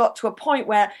we've got to a point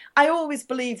where I always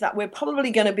believe that we're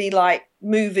probably going to be like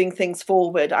moving things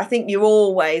forward. I think you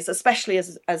always, especially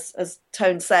as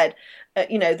Tone said,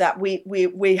 that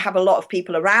we have a lot of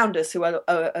people around us who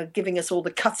are giving us all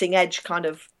the cutting edge kind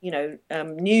of,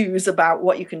 news about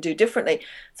what you can do differently.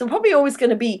 So I'm probably always going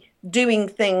to be doing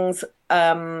things,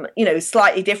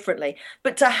 slightly differently.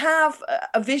 But to have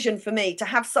a vision for me, to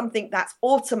have something that's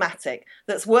automatic,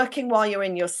 that's working while you're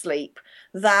in your sleep,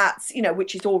 that's,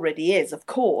 which it already is, of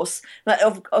course. But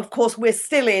of course, we're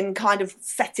still in kind of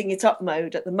setting it up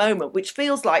mode at the moment, which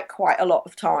feels like quite a lot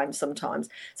of time sometimes.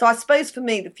 So I suppose for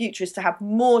me, the future is to have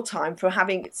more time for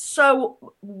having it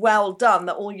so well done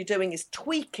that all you're doing is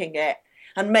tweaking it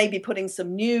and maybe putting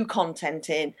some new content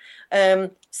in,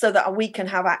 so that we can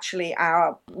have actually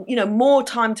our, more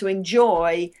time to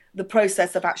enjoy the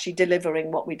process of actually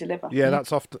delivering what we deliver. Yeah,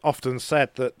 that's often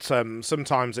said that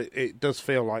sometimes it does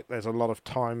feel like there's a lot of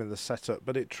time in the setup,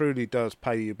 but it truly does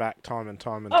pay you back time and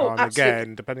time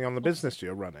again, depending on the business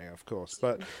you're running, of course.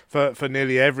 But for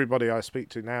nearly everybody I speak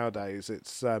to nowadays,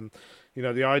 it's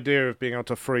the idea of being able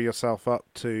to free yourself up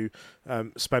to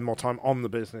spend more time on the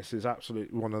business is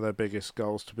absolutely one of their biggest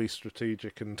goals. To be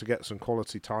strategic and to get some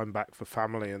quality time back for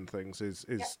family and things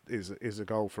is a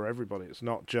goal for everybody. It's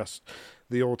not just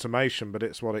the automation, but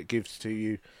it's what it gives to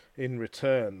you in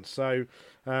return. So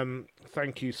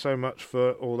thank you so much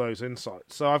for all those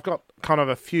insights. So I've got kind of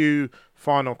a few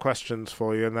final questions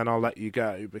for you, and then I'll let you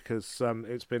go, because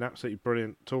it's been absolutely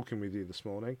brilliant talking with you this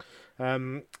morning.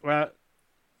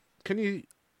 Can you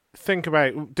think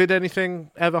about, did anything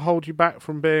ever hold you back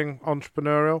from being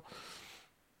entrepreneurial?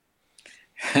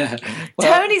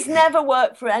 Tony's never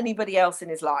worked for anybody else in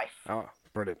his life. Oh,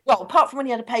 brilliant. Well, apart from when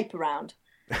he had a paper round.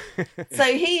 So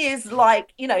he is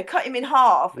like, cut him in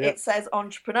half. Yep. It says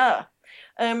entrepreneur.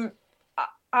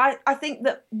 I think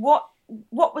that what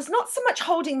was not so much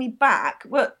holding me back,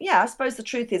 well, yeah, I suppose the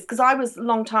truth is, because I was a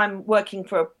long time working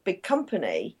for a big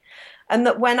company, and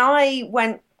that when I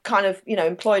went kind of,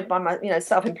 employed by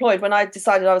self-employed, when I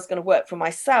decided I was going to work for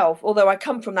myself, although I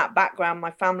come from that background,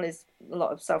 my family's a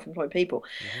lot of self-employed people.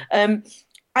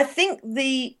 I think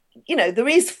there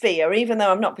is fear, even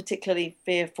though I'm not a particularly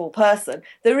fearful person,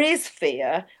 there is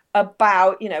fear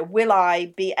about, will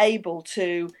I be able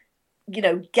to,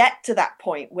 get to that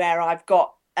point where I've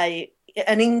got an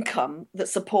income that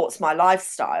supports my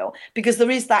lifestyle, because there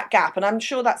is that gap. And I'm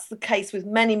sure that's the case with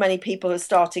many, many people who are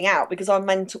starting out, because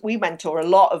we mentor a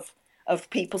lot of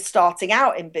people starting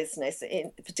out in business,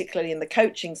 particularly in the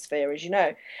coaching sphere, as you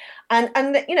know.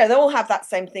 And they all have that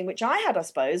same thing, which I had, I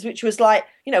suppose, which was like,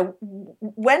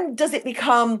 when does it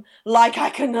become like I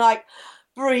can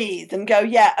breathe and go,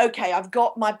 yeah, okay, I've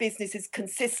got, my business is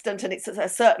consistent and it's at a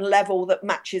certain level that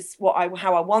matches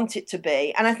how I want it to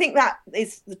be. And I think that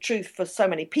is the truth for so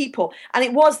many people. And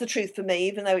it was the truth for me,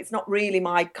 even though it's not really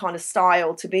my kind of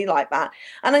style to be like that.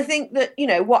 And I think that,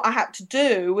 what I had to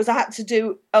do was I had to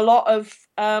do a lot of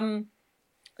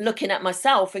looking at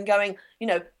myself and going,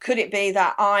 could it be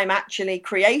that I'm actually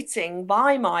creating,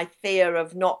 by my fear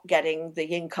of not getting the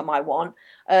income I want,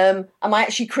 am I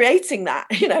actually creating that,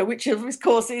 which of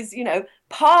course is,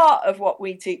 part of what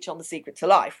we teach on The Secret to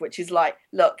Life, which is like,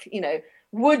 look,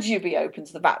 would you be open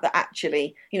to the fact that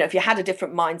actually, if you had a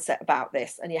different mindset about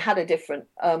this and you had a different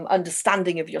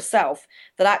understanding of yourself,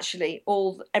 that actually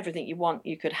everything you want,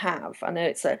 you could have. I know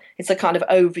it's a kind of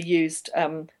overused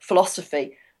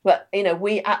philosophy. But,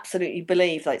 we absolutely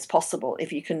believe that it's possible.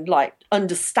 If you can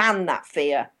understand that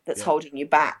fear that's holding you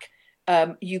back,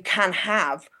 you can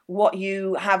have what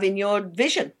you have in your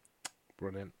vision.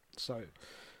 Brilliant. So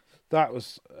that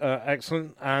was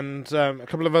excellent. And a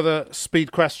couple of other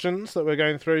speed questions that we're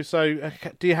going through. So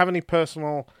do you have any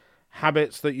personal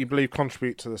habits that you believe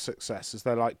contribute to the success? Is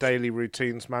there daily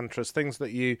routines, mantras, things that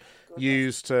you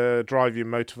use to drive you,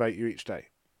 motivate you each day?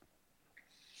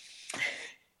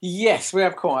 Yes, we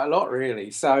have quite a lot, really.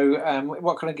 So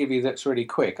what can I give you that's really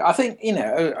quick? I think, we've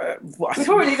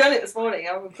already done it this morning,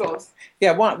 of course.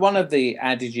 Yeah, one of the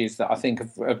adages that I think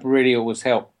have really always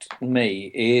helped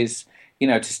me is,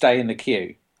 to stay in the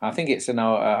queue. I think it's a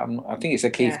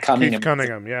Keith Cunningham. Keith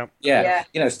Cunningham, yeah.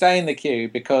 Yeah, stay in the queue,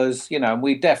 because,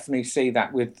 we definitely see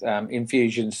that with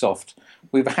Infusionsoft.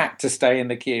 We've had to stay in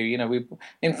the queue.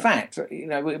 In fact,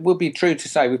 it would be true to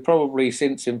say we've probably,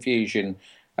 since Infusion,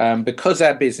 because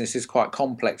our business is quite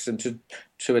complex, and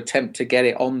to attempt to get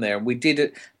it on there. And we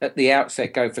did at the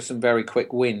outset go for some very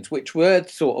quick wins, which were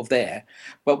sort of there.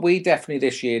 But we definitely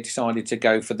this year decided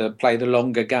to play the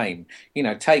longer game.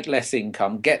 Take less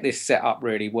income, get this set up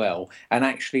really well, and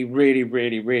actually really,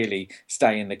 really, really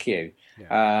stay in the queue.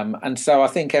 Yeah. And so I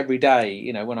think every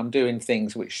day, when I'm doing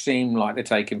things which seem like they're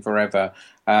taking forever,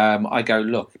 I go,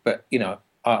 look, but,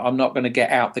 I'm not going to get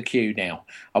out the queue now.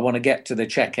 I want to get to the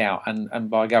checkout, and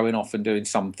by going off and doing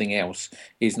something else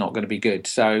is not going to be good.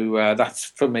 So that's,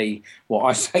 for me, what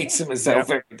I say to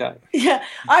myself every day. Yeah,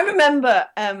 I remember,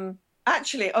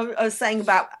 actually, I was saying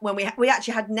about when we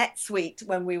actually had NetSuite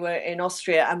when we were in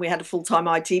Austria, and we had a full-time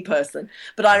IT person.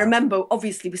 But I remember,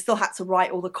 obviously, we still had to write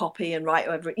all the copy and write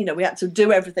we had to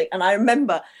do everything. And I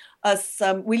remember us,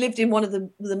 we lived in one of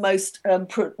the most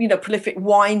prolific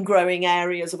wine growing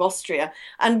areas of Austria,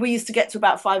 and we used to get to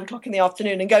about 5 o'clock in the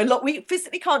afternoon and go, look, we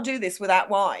physically can't do this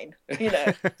without wine,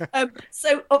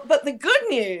 So but the good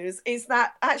news is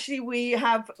that actually we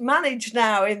have managed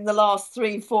now in the last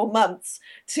 3-4 months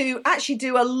to actually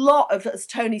do a lot of, as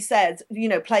Tony said,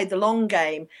 played the long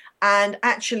game, and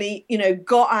actually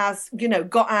got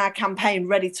our campaign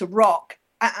ready to rock.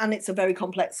 And it's a very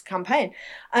complex campaign.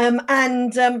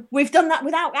 And we've done that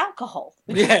without alcohol.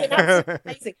 Yeah.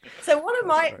 Amazing. So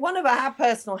one of our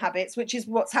personal habits, which is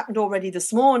what's happened already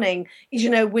this morning, is,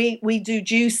 we do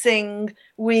juicing.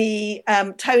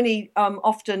 Tony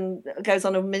often goes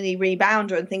on a mini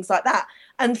rebounder and things like that.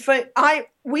 And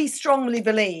we strongly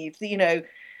believe that,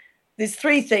 there's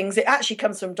 3 things. It actually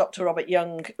comes from Dr. Robert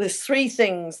Young. There's 3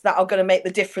 things that are going to make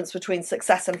the difference between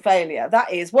success and failure.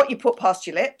 That is what you put past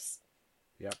your lips.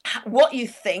 Yep. What you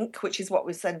think, which is what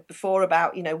we said before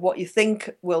about, what you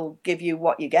think will give you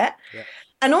what you get. Yep.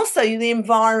 And also the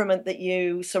environment that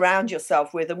you surround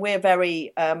yourself with. And we're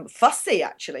very fussy,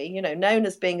 actually, known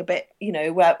as being a bit,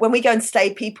 where when we go and stay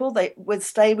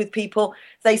with people,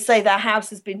 they say their house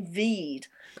has been V'd,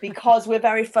 because we're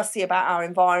very fussy about our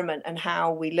environment and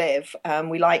how we live.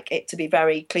 We like it to be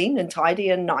very clean and tidy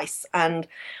and nice. And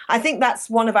I think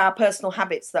that's one of our personal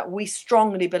habits that we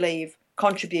strongly believe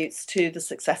contributes to the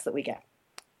success that we get.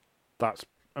 That's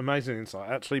amazing insight,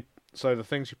 actually. So the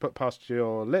things you put past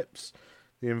your lips,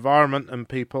 the environment and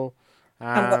people,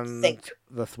 and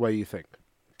the way you think.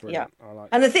 Brilliant. I like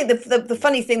and that. I think the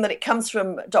funny thing that it comes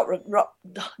from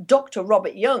Dr.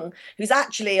 Robert Young, who's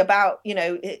actually about,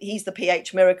 he's the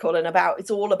pH miracle and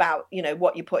it's all about,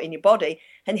 what you put in your body.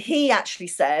 And he actually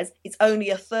says it's only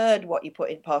a third what you put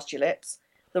in past your lips.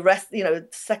 The rest,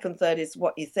 second third is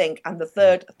what you think, and the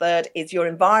third is your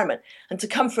environment. And to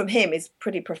come from him is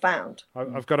pretty profound.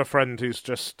 I've got a friend who's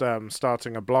just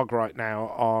starting a blog right now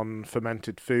on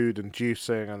fermented food and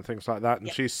juicing and things like that,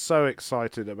 and she's so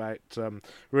excited about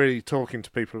really talking to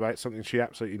people about something she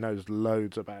absolutely knows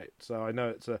loads about. So I know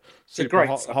it's a super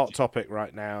hot topic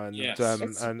right now, and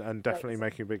and definitely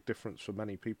making a big difference for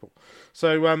many people.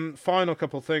 So final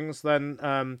couple of things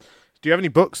then. Do you have any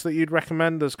books that you'd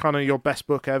recommend as kind of your best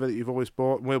book ever that you've always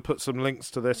bought? And we'll put some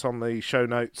links to this on the show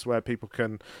notes where people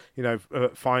can,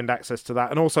 find access to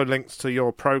that, and also links to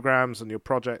your programs and your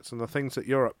projects and the things that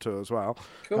you're up to as well.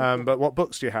 Cool. But what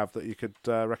books do you have that you could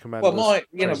recommend? Well,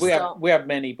 we have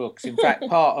many books. In fact,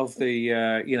 part of the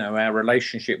our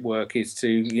relationship work is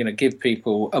to give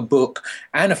people a book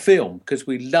and a film, because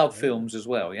we love films as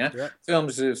well. Yeah,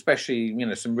 films, especially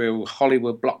some real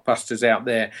Hollywood blockbusters out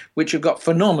there which have got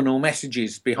phenomenal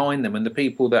messages behind them, and the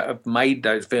people that have made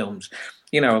those films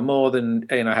are more than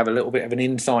have a little bit of an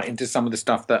insight into some of the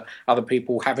stuff that other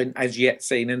people haven't as yet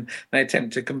seen, and they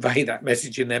attempt to convey that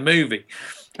message in their movie.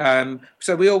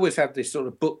 So we always have this sort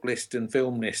of book list and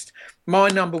film list. My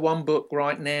number one book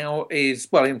right now is,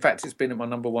 well, in fact, it's been at my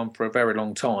number one for a very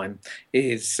long time,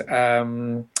 is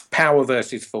Power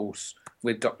versus Force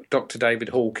with Dr. David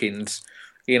Hawkins.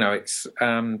 It's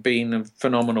been a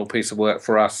phenomenal piece of work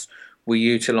for us. We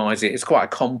utilise it. It's quite a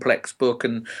complex book,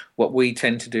 and what we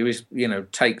tend to do is,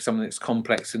 take something that's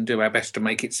complex and do our best to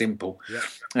make it simple. Yeah.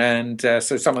 And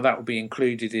so some of that will be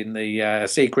included in the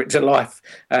Secret to Life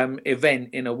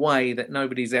event in a way that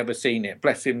nobody's ever seen it.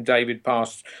 Bless him, David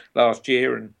passed last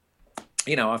year, and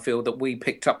I feel that we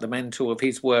picked up the mantle of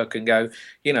his work and go,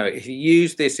 if you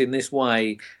use this in this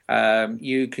way,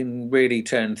 you can really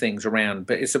turn things around.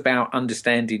 But it's about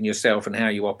understanding yourself and how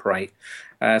you operate.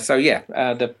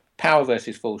 The Power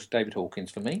versus Force, David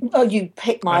Hawkins for me. Oh, you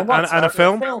picked my one. And a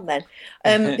film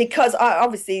then. Because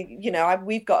obviously,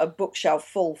 we've got a bookshelf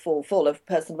full of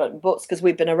personal development books, because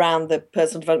we've been around the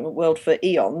personal development world for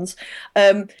eons.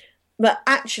 But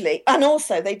actually, and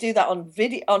also they do that on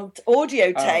video, on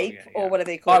audio tape, or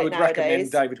whatever they call it nowadays. I would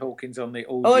recommend David Hawkins on the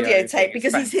audio tape,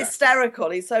 because he's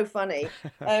hysterical. He's so funny.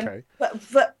 Okay.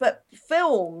 But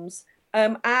films.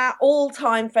 Our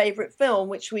all-time favourite film,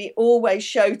 which we always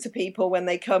show to people when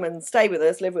they come and stay with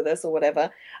us, live with us, or whatever,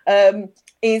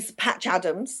 is Patch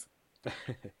Adams.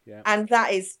 Yeah. And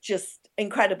that is just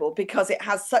incredible, because it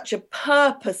has such a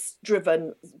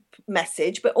purpose-driven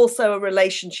message, but also a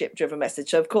relationship-driven message.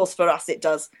 So, of course, for us, it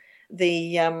does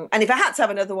the... and if I had to have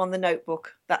another one, The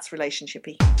Notebook, that's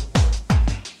relationship-y.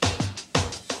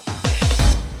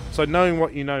 So knowing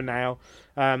what you know now,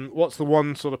 what's the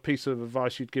one sort of piece of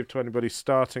advice you'd give to anybody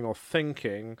starting or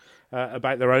thinking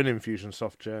about their own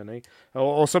Infusionsoft journey,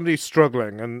 or somebody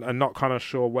struggling and not kind of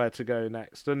sure where to go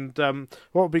next? And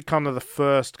what would be kind of the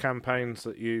first campaigns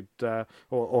that you'd,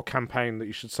 or campaign that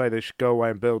you should say they should go away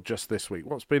and build just this week?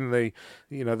 What's been the,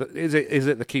 is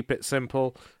it the keep it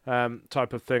simple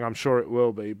type of thing? I'm sure it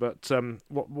will be, but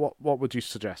what would you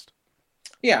suggest?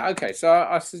 Yeah, okay. So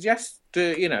I suggest,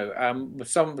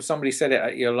 somebody said it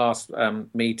at your last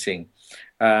meeting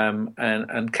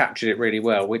and captured it really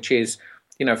well, which is,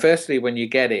 firstly, when you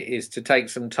get it, is to take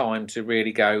some time to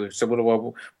really go, so what do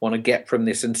I want to get from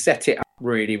this, and set it up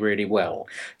really, really well,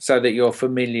 so that you're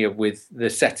familiar with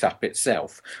the setup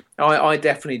itself. I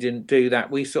definitely didn't do that.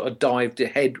 We sort of dived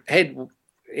head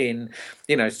in,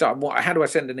 how do I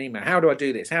send an email? How do I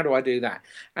do this? How do I do that?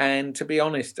 And to be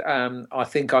honest, I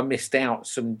think I missed out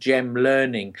some gem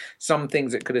learning, some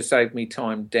things that could have saved me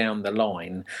time down the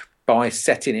line by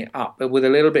setting it up with a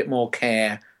little bit more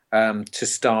care to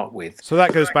start with. So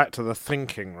that goes back to the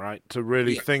thinking, right? To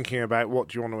really thinking about what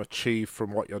do you want to achieve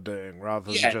from what you're doing,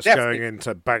 rather than just going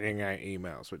into banging out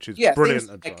emails, which is brilliant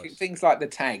advice. Things like the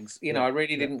tags. I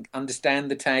really didn't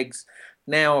understand the tags.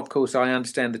 Now, of course, I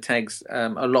understand the tags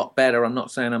a lot better. I'm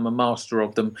not saying I'm a master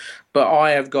of them, but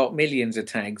I have got millions of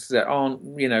tags that aren't,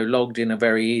 logged in a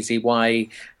very easy way,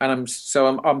 and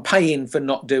I'm paying for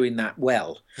not doing that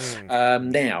well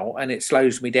now, and it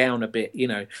slows me down a bit,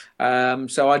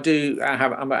 So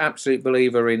I'm an absolute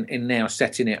believer in now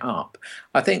setting it up.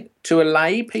 I think to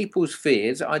allay people's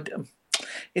fears,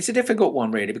 it's a difficult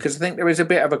one, really, because I think there is a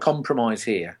bit of a compromise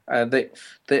here that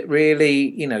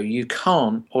really, you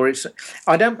can't, or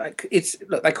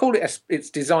they call it it's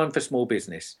designed for small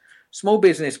business. Small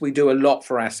business, we do a lot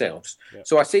for ourselves. Yep.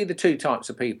 So I see the two types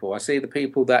of people. I see the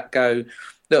people that go,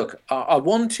 look, I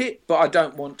want it, but I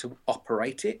don't want to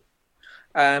operate it.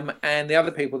 And the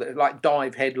other people that like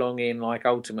dive headlong in, like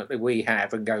ultimately we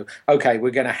have, and go, okay,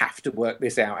 we're going to have to work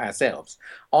this out ourselves.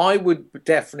 I would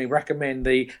definitely recommend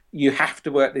you have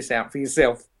to work this out for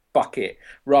yourself bucket,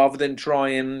 rather than try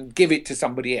and give it to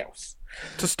somebody else.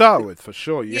 To start with, for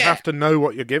sure. You have to know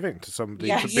what you're giving to somebody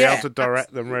to be able to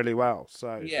direct them really well.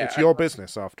 So it's your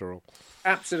business after all.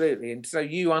 Absolutely. And so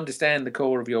you understand the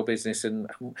core of your business. And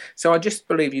so I just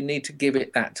believe you need to give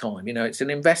it that time. It's an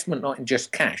investment, not in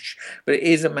just cash, but it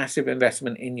is a massive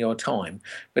investment in your time.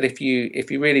 But if you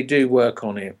really do work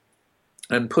on it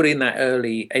and put in that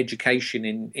early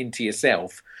education into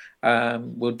yourself,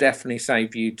 will definitely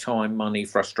save you time, money,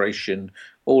 frustration,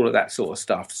 all of that sort of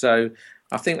stuff. So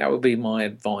I think that would be my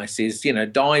advice is,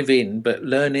 dive in, but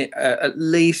learn it. At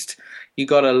least you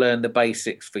got to learn the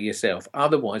basics for yourself.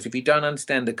 Otherwise, if you don't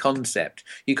understand the concept,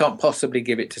 you can't possibly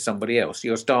give it to somebody else.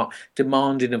 You'll start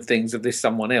demanding of things of this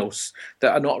someone else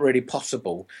that are not really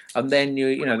possible. And then,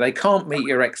 they can't meet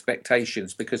your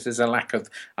expectations because there's a lack of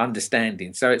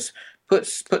understanding. So it's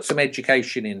put some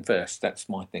education in first. That's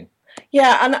my thing.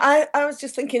 Yeah, and I was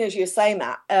just thinking as you were saying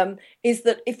that, is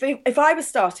that if I was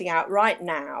starting out right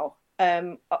now,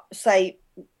 say,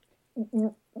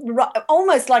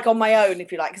 almost like on my own,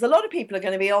 if you like, because a lot of people are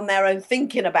going to be on their own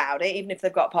thinking about it, even if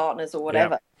they've got partners or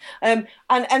whatever. Yeah.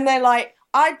 And they're like,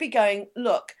 I'd be going,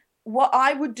 look, what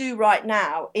I would do right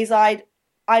now is I'd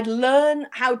learn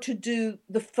how to do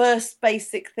the first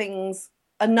basic things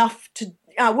enough to,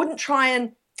 I wouldn't try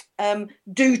and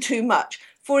do too much.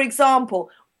 For example,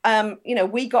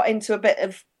 we got into a bit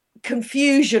of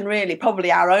confusion, really,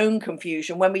 probably our own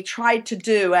confusion, when we tried to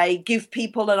do give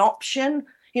people an option,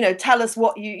 tell us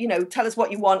what you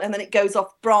want, and then it goes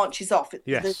off, branches off.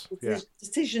 Yes. The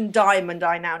decision diamond,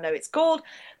 I now know it's called,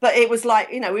 but it was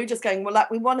like, we were just going, well, like,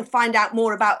 we want to find out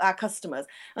more about our customers.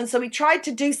 And so we tried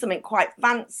to do something quite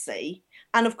fancy.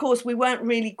 And of course, we weren't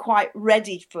really quite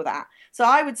ready for that. So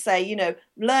I would say,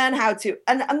 learn how to.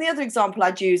 And the other example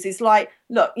I'd use is like,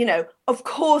 look, of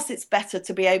course, it's better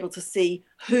to be able to see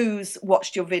who's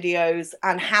watched your videos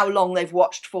and how long they've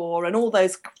watched for and all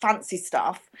those fancy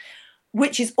stuff,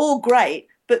 which is all great.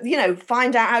 But,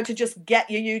 find out how to just get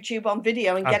your YouTube on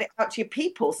video and get it out to your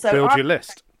people. So build your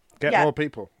list, get more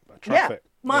people, traffic.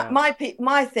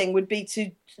 My thing would be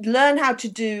to learn how to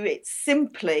do it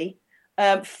simply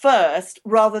first,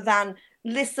 rather than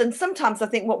listen. Sometimes I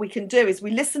think what we can do is we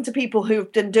listen to people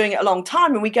who've been doing it a long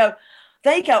time, and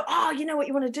they go, oh, you know what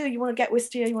you want to do? You want to get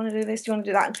Wistia, you want to do this, you want to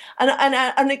do that.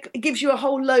 And it gives you a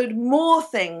whole load more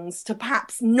things to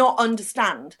perhaps not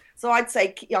understand. So I'd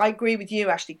say, I agree with you,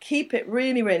 Ashley, keep it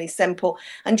really, really simple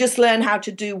and just learn how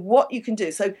to do what you can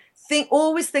do. So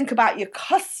always think about your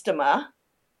customer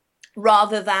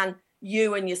rather than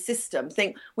you and your system.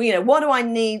 Think, well, what do I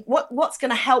need? What's going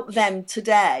to help them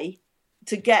today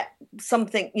to get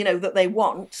something, that they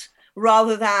want,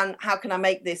 rather than how can I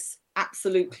make this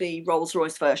absolutely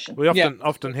Rolls-Royce version. We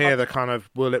often hear the kind of,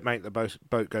 will it make the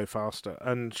boat go faster?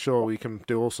 And sure, we can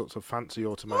do all sorts of fancy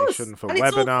automation for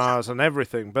webinars and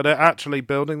everything, but actually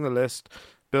building the list,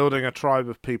 building a tribe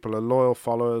of people, loyal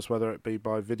followers, whether it be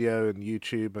by video and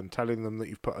YouTube, and telling them that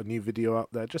you've put a new video up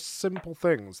there, just simple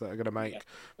things that are going to make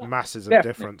masses of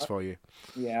difference for you.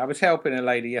 Yeah, I was helping a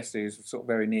lady yesterday who's sort of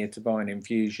very near to buying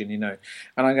Infusion, and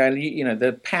I go,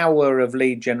 the power of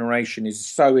lead generation is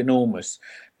so enormous.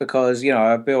 Because,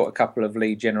 I built a couple of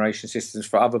lead generation systems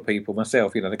for other people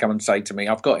myself. They come and say to me,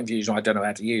 I've got Infusion, I don't know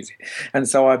how to use it. And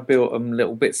so I built them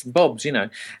little bits and bobs,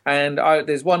 And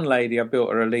there's one lady, I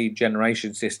built her a lead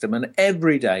generation system. And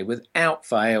every day, without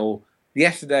fail,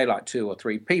 yesterday, like 2 or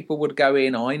 3 people would go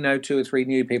in. I know 2 or 3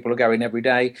 new people are going every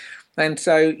day. And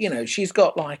so, she's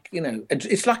got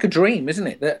it's like a dream, isn't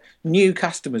it? That new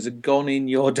customers have gone in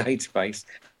your database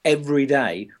every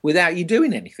day without you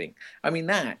doing anything. I mean,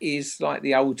 that is like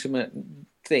the ultimate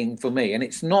thing for me, and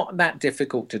it's not that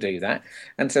difficult to do that.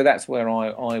 And so that's where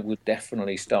I would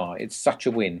definitely start. It's such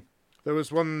a win. There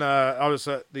was one, I was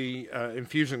at the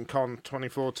InfusionCon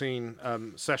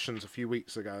 2014 sessions a few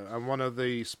weeks ago, and one of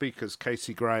the speakers,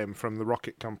 Casey Graham from the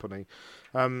Rocket Company,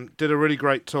 did a really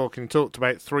great talk, and he talked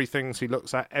about 3 things he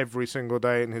looks at every single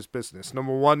day in his business.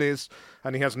 Number 1 is,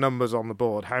 and he has numbers on the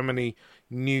board, how many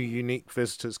new unique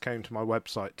visitors came to my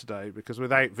website today, because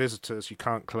without visitors you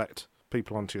can't collect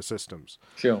people onto your systems.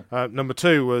 Sure. Number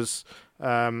 2 was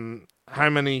how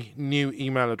many new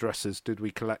email addresses did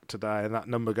we collect today, and that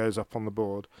number goes up on the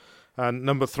board. And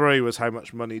number 3 was how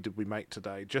much money did we make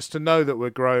today? Just to know that we're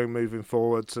growing, moving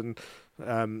forwards, and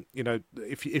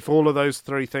if all of those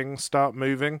 3 things start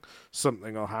moving,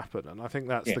 something will happen. And I think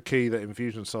that's the key that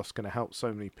Infusionsoft's going to help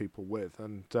so many people with.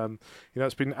 And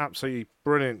it's been absolutely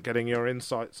brilliant getting your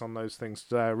insights on those things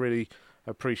today. I really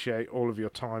appreciate all of your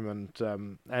time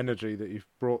and energy that you've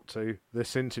brought to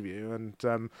this interview, and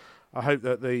I hope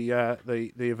that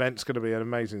the event's going to be an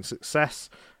amazing success,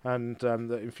 and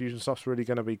that Infusionsoft's really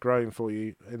going to be growing for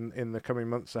you in the coming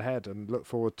months ahead, and look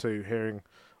forward to hearing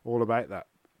all about that.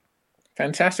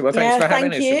 Fantastic. Well, thanks for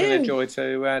having us. It's been a joy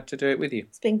to do it with you.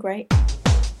 It's been great.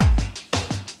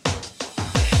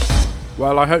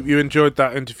 Well, I hope you enjoyed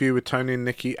that interview with Tony and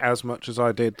Nicki as much as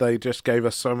I did. They just gave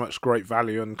us so much great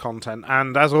value and content.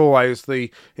 And as always,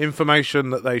 the information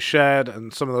that they shared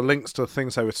and some of the links to the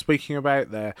things they were speaking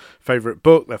about, their favourite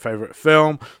book, their favourite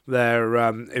film, their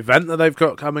event that they've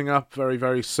got coming up very,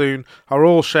 very soon, are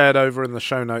all shared over in the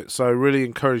show notes. So I really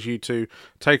encourage you to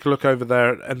take a look over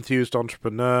there at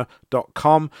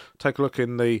enthusederentrepreneur.com. Take a look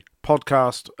in the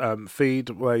podcast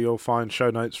feed where you'll find show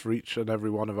notes for each and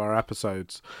every one of our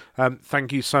episodes.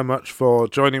 Thank you so much for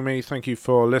joining me. Thank you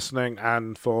for listening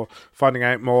and for finding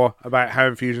out more about how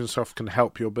Infusionsoft can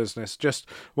help your business. Just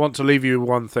want to leave you with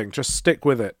one thing. Just stick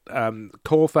with it.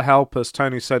 Call for help, as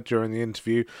Tony said during the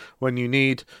interview. When you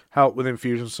need help with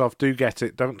Infusionsoft, do get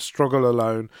it. Don't struggle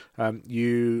alone.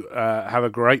 You have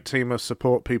a great team of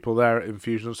support people there at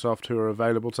Infusionsoft who are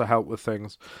available to help with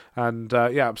things. And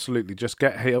absolutely, just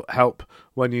get help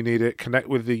when you need it. Connect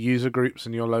with the user groups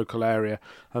in your local area,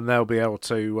 and they'll be able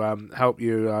to help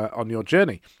you on your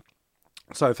journey.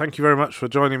 So thank you very much for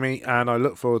joining me, and I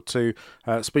look forward to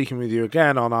speaking with you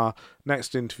again on our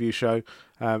next interview show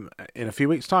in a few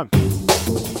weeks' time.